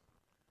case.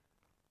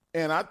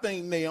 And I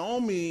think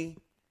Naomi,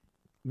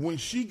 when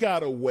she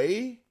got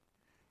away,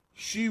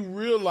 she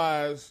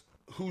realized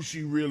who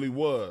she really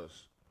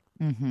was.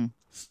 Mm-hmm.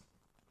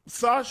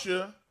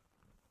 Sasha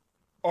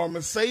or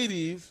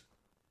Mercedes,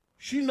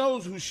 she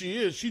knows who she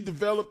is. She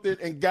developed it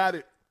and got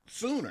it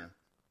sooner.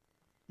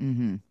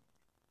 Mm-hmm.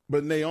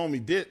 But Naomi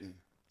didn't.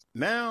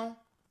 Now,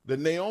 the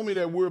Naomi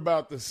that we're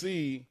about to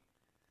see,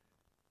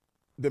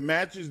 the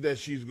matches that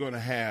she's going to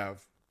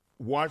have,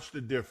 watch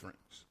the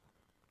difference.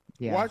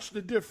 Yeah. Watch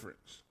the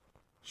difference.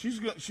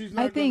 She's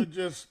not going to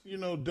just,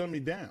 dummy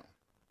down.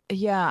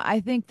 Yeah, I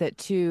think that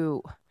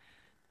too.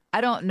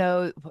 I don't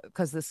know,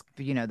 because this,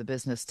 the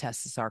business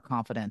tests our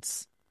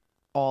confidence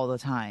all the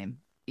time.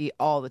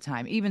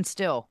 Even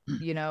still,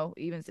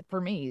 even for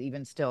me,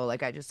 even still,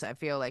 like I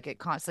feel like it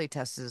constantly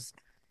tests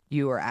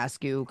you or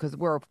asks you, because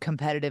we're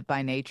competitive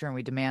by nature and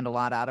we demand a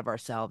lot out of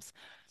ourselves.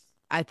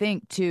 I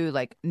think too,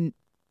 like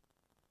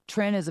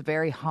Trin is a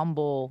very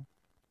humble,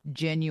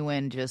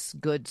 genuine, just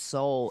good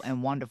soul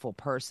and wonderful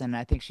person.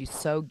 I think she's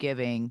so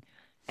giving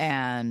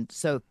and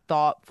so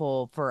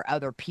thoughtful for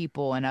other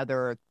people and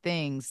other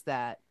things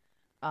that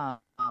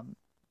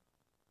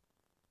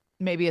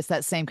maybe it's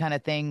that same kind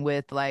of thing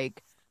with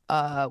like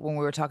when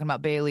we were talking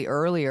about Bayley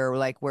earlier,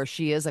 like where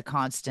she is a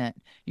constant,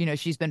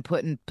 she's been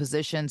put in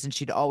positions and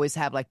she'd always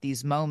have like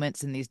these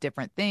moments and these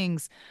different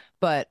things,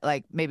 but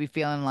like maybe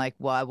feeling like,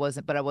 well, I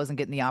wasn't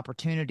getting the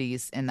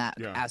opportunities in that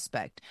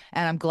aspect.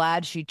 And I'm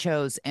glad she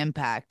chose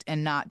Impact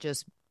and not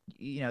just,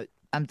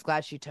 I'm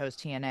glad she chose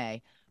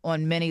TNA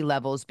on many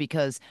levels,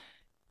 because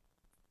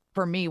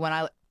for me,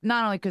 not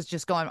only because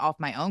just going off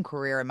my own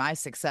career and my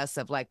success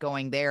of like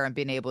going there and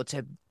being able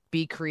to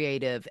be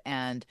creative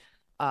and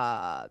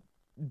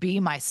be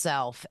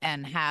myself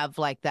and have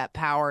like that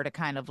power to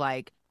kind of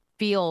like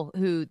feel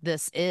who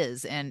this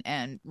is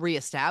and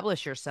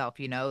reestablish yourself,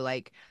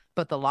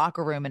 but the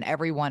locker room and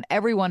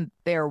everyone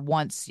there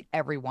wants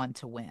everyone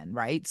to win.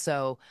 Right.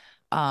 So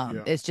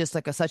it's just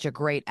like such a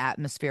great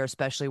atmosphere,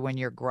 especially when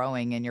you're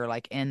growing and you're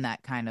like in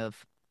that kind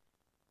of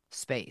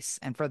space.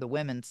 And for the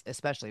women's,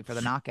 especially for the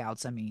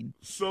knockouts, I mean.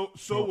 So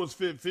was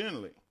Fit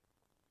Finlay.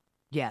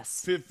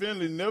 Yes. Fit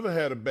Finlay never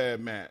had a bad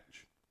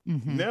match.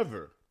 Mm-hmm.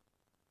 Never.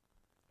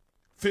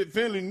 Fit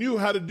Finlay knew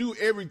how to do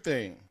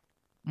everything.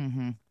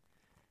 Mm-hmm.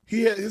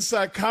 His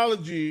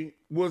psychology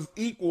was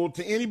equal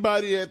to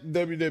anybody at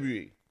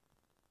WWE.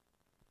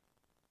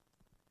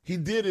 He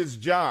did his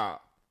job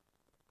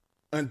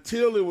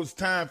until it was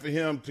time for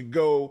him to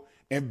go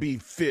and be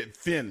Fit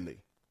Finlay.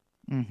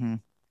 Mm-hmm.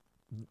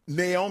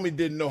 Naomi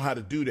didn't know how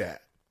to do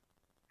that.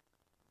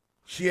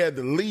 She had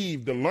to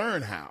leave to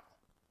learn how.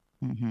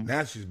 Mm-hmm.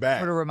 Now she's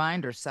back. Or to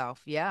remind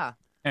herself, yeah.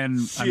 And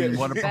I mean,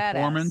 what a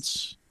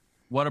performance.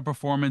 What a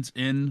performance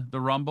in the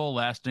Rumble,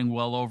 lasting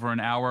well over an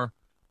hour.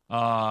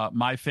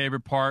 My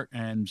favorite part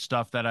and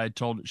stuff that I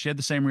told, she had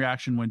the same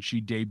reaction when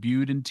she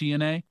debuted in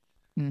TNA,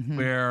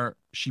 where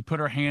she put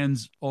her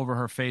hands over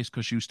her face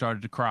because she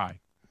started to cry.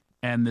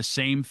 And the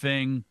same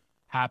thing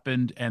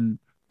happened. And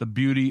the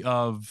beauty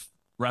of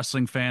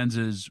wrestling fans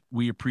is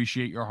we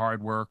appreciate your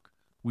hard work.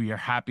 We are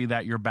happy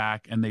that you're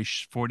back. And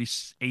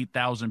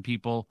 48,000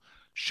 people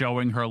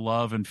showing her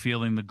love and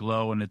feeling the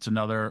glow, and it's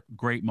another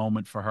great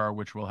moment for her,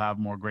 which will have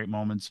more great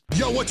moments.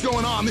 Yo, what's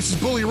going on? This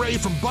is Bully Ray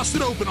from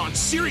Busted Open on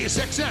Sirius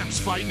XM's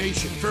Fight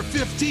Nation. For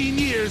 15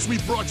 years,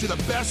 we've brought you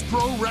the best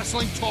pro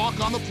wrestling talk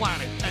on the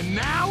planet, and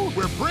now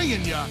we're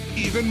bringing you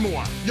even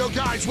more. Yo,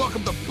 guys,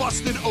 welcome to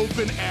Busted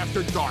Open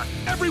After Dark.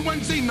 Every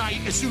Wednesday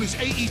night, as soon as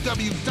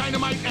AEW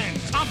Dynamite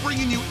ends, I'm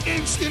bringing you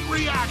instant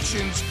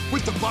reactions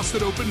with the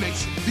Busted Open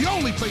Nation. The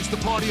only place to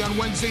party on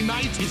Wednesday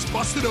nights is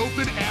Busted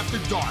Open After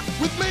Dark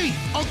with me,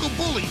 Uncle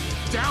Bully.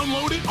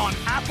 Download it on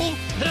Apple,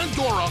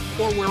 Pandora,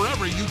 or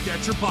wherever you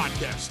get your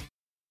podcast.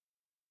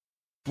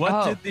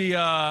 What did the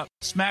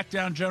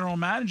SmackDown general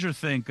manager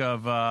think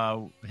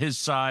of his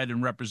side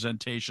and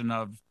representation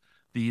of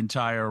the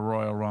entire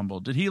Royal Rumble?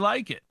 Did he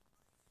like it?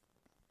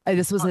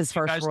 This was his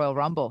first Royal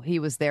Rumble. He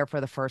was there for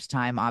the first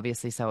time,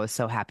 obviously, so I was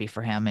so happy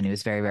for him, and he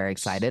was very, very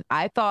excited.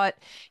 I thought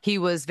he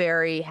was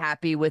very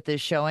happy with his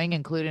showing,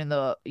 including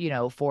the,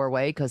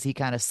 four-way, because he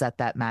kind of set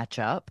that match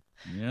up.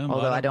 Yeah,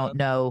 although I don't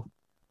know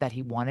that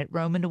he wanted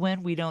Roman to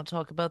win. We don't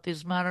talk about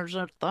these matters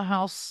at the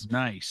house.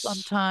 Nice.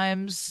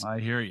 Sometimes. I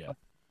hear you.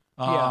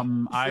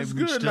 It's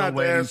good not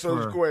to ask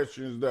those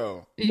questions,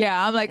 though.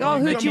 Yeah, I'm like,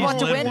 who'd you want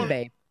to win,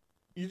 babe?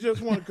 You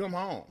just want to come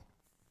home.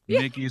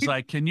 Mickey's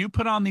like, can you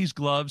put on these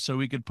gloves so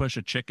we could push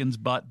a chicken's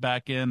butt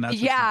back in?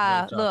 That's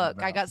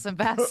look, I got some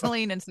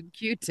Vaseline and some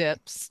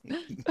Q-tips.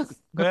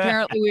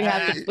 Apparently, we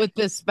have to put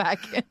this back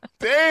in.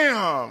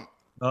 Damn!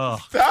 Oh,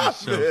 stop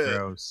so it!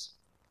 Gross.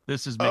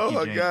 This is Mickie Oh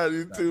my James. God,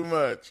 you're too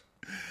much.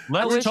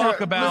 Let's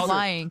talk about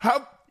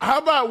how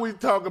about we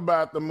talk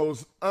about the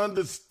most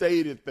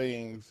understated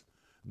things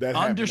that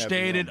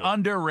understated,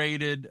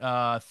 underrated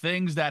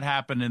things that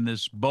happen in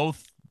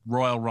both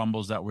Royal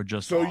Rumbles that were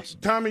just awesome.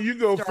 Tommy, you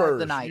go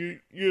first.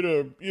 You're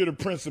the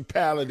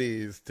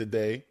principalities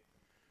today.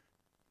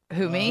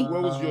 Who, me?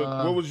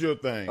 What was your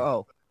thing?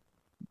 Oh,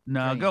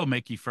 no, go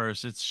Mickie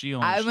first.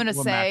 I'm gonna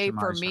say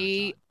for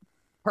me,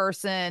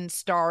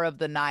 star of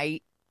the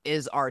night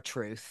is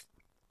R-Truth.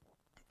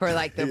 For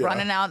like the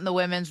running out in the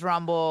women's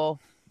Rumble,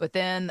 but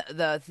then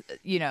the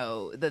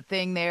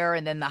thing there,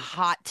 and then the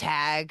hot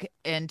tag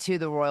into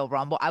the Royal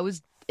Rumble. I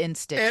was in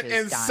stitches.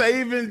 And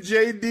saving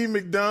J.D.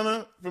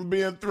 McDonough from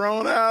being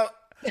thrown out.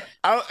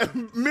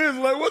 Miz,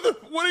 like,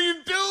 what are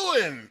you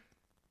doing?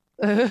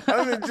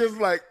 I mean, just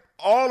like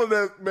all of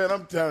that, man,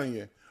 I'm telling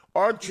you.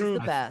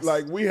 R-Truth,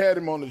 like, we had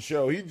him on the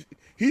show. He's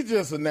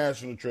just a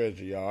national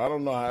treasure, y'all. I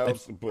don't know how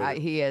else to put it.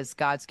 He is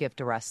God's gift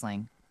to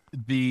wrestling.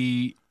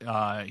 The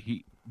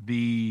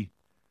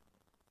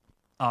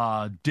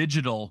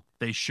digital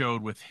they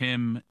showed with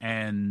him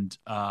and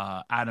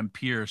Adam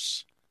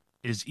Pearce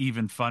is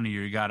even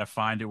funnier. You got to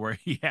find it where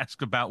he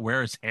asks about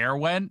where his hair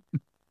went.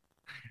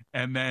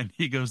 And then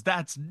he goes,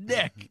 that's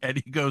Nick.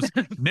 And he goes,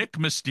 Nick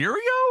Mysterio?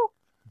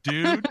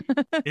 Dude,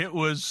 it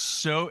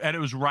was and it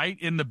was right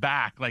in the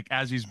back. Like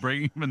as he's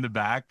bringing him in the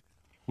back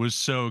was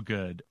so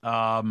good.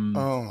 Oh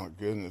my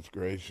goodness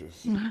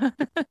gracious.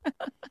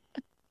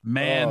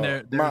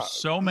 Man, there's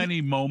so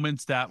many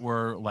moments that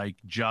were like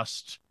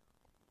just,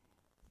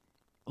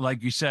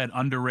 like you said,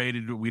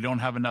 underrated. We don't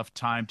have enough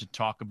time to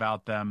talk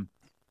about them.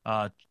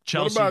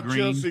 Chelsea what about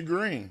Green? Chelsea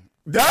Green?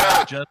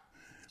 Just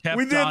kept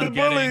we did the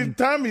bully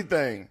Tommy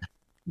thing.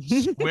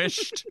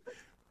 Squished.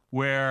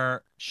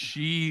 Where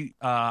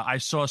I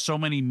saw so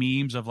many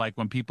memes of like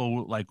when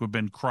people like have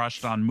been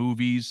crushed on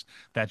movies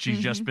that she's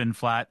just been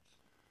flat.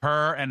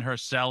 Her and her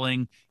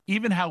selling,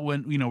 even how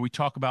when we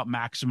talk about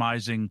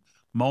maximizing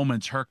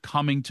moments, her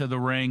coming to the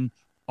ring,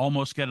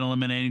 almost getting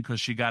eliminated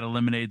because she got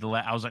eliminated.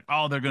 I was like,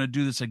 oh, they're going to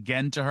do this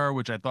again to her,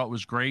 which I thought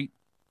was great.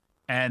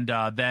 And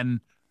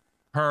then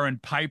her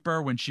and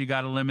Piper, when she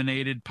got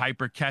eliminated,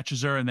 Piper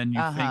catches her, and then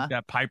you think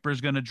that Piper's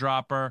going to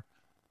drop her.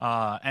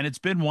 And it's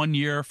been 1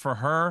 year for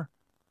her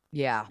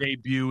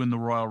debut in the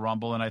Royal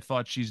Rumble, and I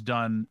thought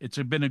it's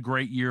been a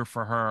great year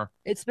for her.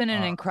 It's been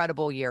an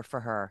incredible year for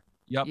her.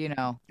 Yep.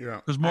 Yeah.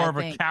 It was more of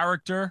a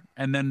character,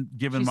 and then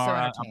given more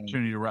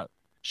opportunity to rep.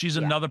 She's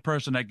another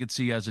person I could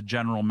see as a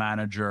general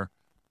manager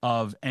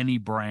of any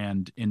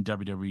brand in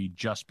WWE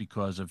just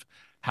because of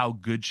how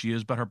good she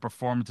is, but her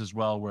performance as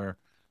well, where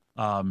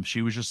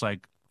she was just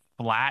like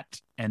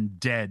flat and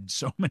dead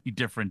so many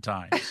different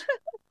times.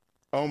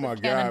 Oh my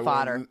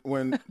God!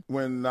 When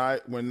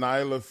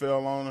Nyla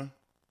fell on her,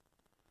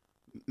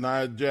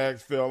 Nia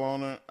Jax fell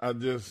on her.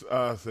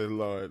 I said,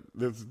 Lord,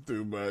 this is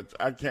too much.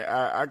 I can't.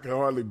 I can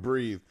hardly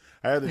breathe.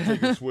 I had to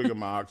take a swig of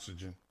my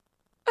oxygen.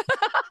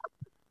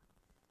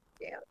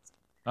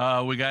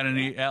 We got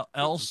any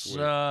else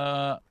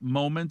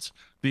moments?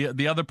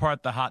 The other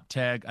part, the hot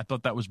tag, I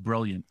thought that was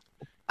brilliant.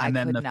 And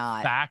then the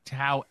fact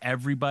how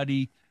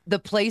the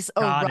place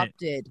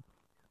erupted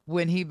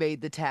when he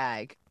made the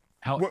tag.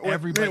 How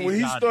everybody when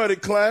he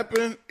started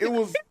clapping, it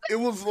was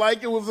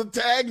like it was a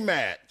tag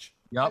match.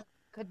 Yep.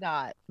 Could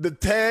not. The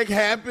tag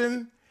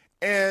happened,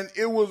 and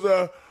it was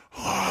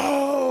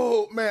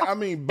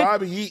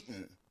Bobby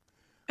Eaton.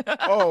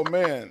 Oh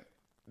man.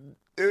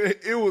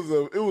 It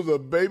was a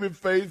baby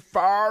face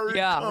fiery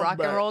comeback. Rock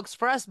and Roll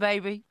Express,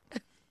 baby.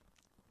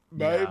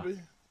 Baby.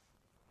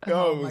 Yeah.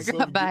 Oh my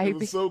God, baby. It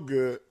was so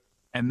good.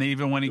 And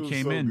even when he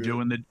came in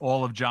doing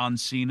all of John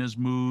Cena's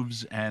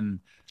moves, and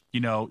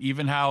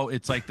even how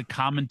it's like the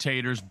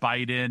commentators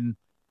bite in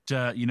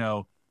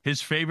to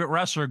his favorite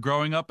wrestler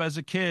growing up as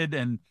a kid,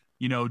 and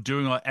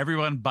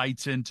everyone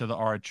bites into the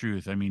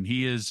R-Truth. I mean,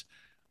 he is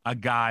a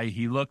guy.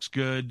 He looks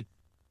good.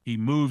 He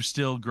moves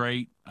still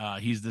great.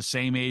 He's the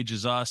same age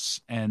as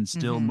us and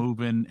still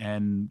moving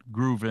and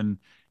grooving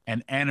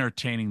and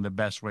entertaining the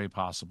best way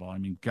possible. I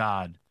mean,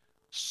 God,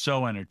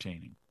 so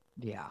entertaining.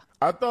 Yeah.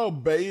 I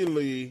thought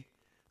Bayley,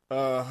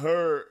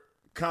 her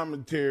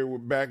commentary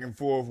back and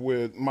forth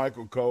with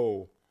Michael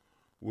Cole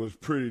was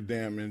pretty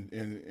damn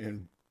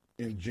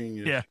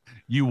ingenious. Yeah.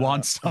 You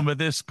want some of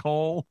this,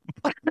 Cole?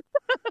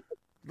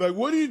 Like,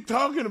 what are you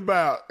talking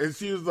about? And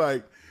she was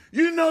like,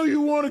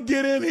 you want to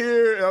get in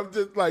here. And I'm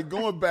just like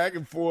going back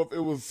and forth. It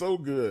was so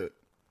good.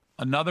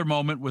 Another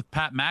moment with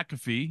Pat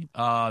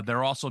McAfee.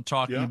 They're also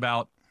talking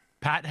about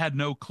Pat had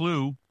no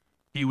clue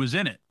he was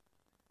in it.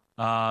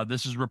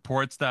 This is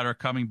reports that are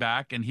coming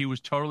back, and he was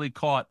totally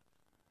caught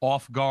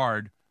off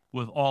guard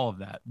with all of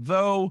that.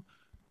 Though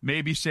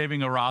maybe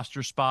saving a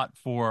roster spot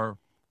for,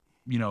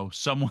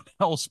 someone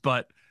else,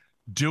 but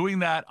doing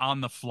that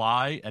on the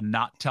fly and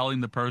not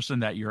telling the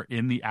person that you're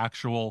in the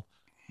actual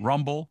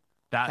Rumble,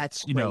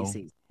 that's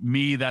crazy.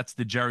 That's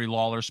the Jerry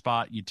Lawler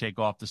spot. You take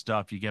off the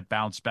stuff, you get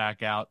bounced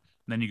back out,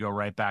 and then you go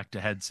right back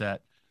to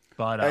headset.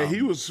 But hey,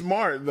 he was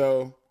smart,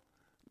 though.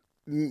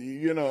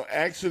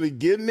 Actually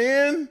getting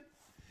in.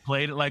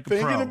 Played it like a pro.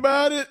 Thinking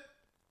about it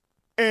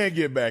and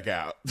get back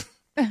out.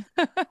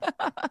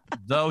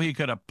 Though he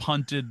could have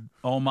punted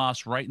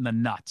Omos right in the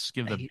nuts,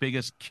 give the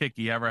biggest kick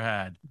he ever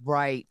had.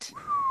 Right.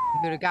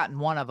 He could have gotten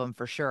one of them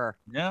for sure.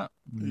 Yeah.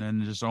 And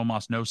then just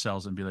Omos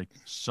no-sells and be like,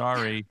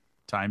 sorry,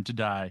 time to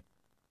die.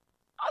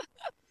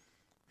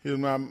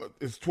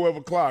 It's 12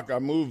 o'clock. I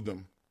moved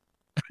him.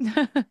 He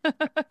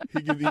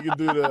could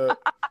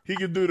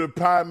do the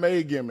Pai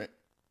Mei gimmick.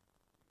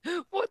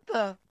 What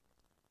the?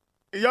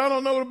 Y'all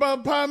don't know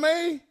about Pai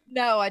Mei?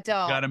 No, I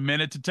don't. Got a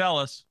minute to tell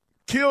us.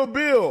 Kill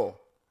Bill.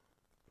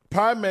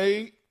 Pai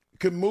Mei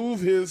could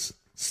move his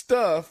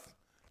stuff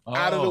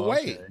out of the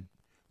way. Okay.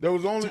 There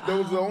was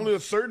only a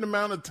certain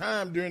amount of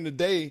time during the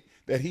day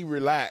that he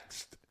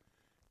relaxed,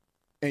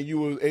 and you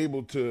were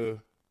able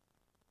to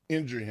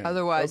injure him.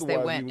 Otherwise they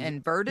went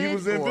inverted. He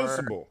was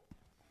invincible.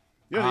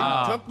 Yeah, he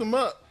tucked them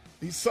up.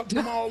 He sucked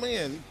them all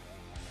in.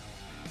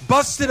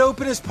 Busted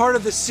Open is part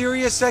of the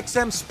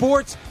SiriusXM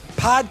Sports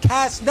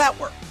Podcast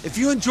Network. If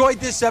you enjoyed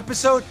this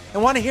episode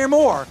and want to hear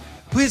more,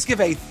 please give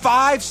a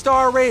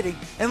 5-star rating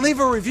and leave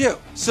a review.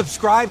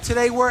 Subscribe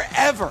today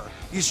wherever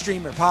you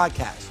stream your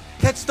podcast.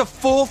 Catch the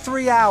full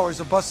 3 hours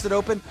of Busted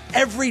Open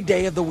every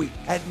day of the week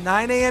at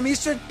 9 a.m.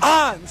 Eastern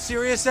on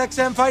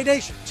SiriusXM Fight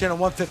Nation, channel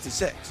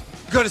 156.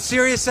 Go to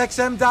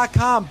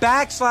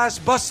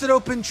SiriusXM.com/Busted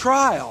Open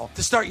Trial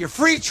to start your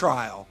free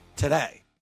trial today.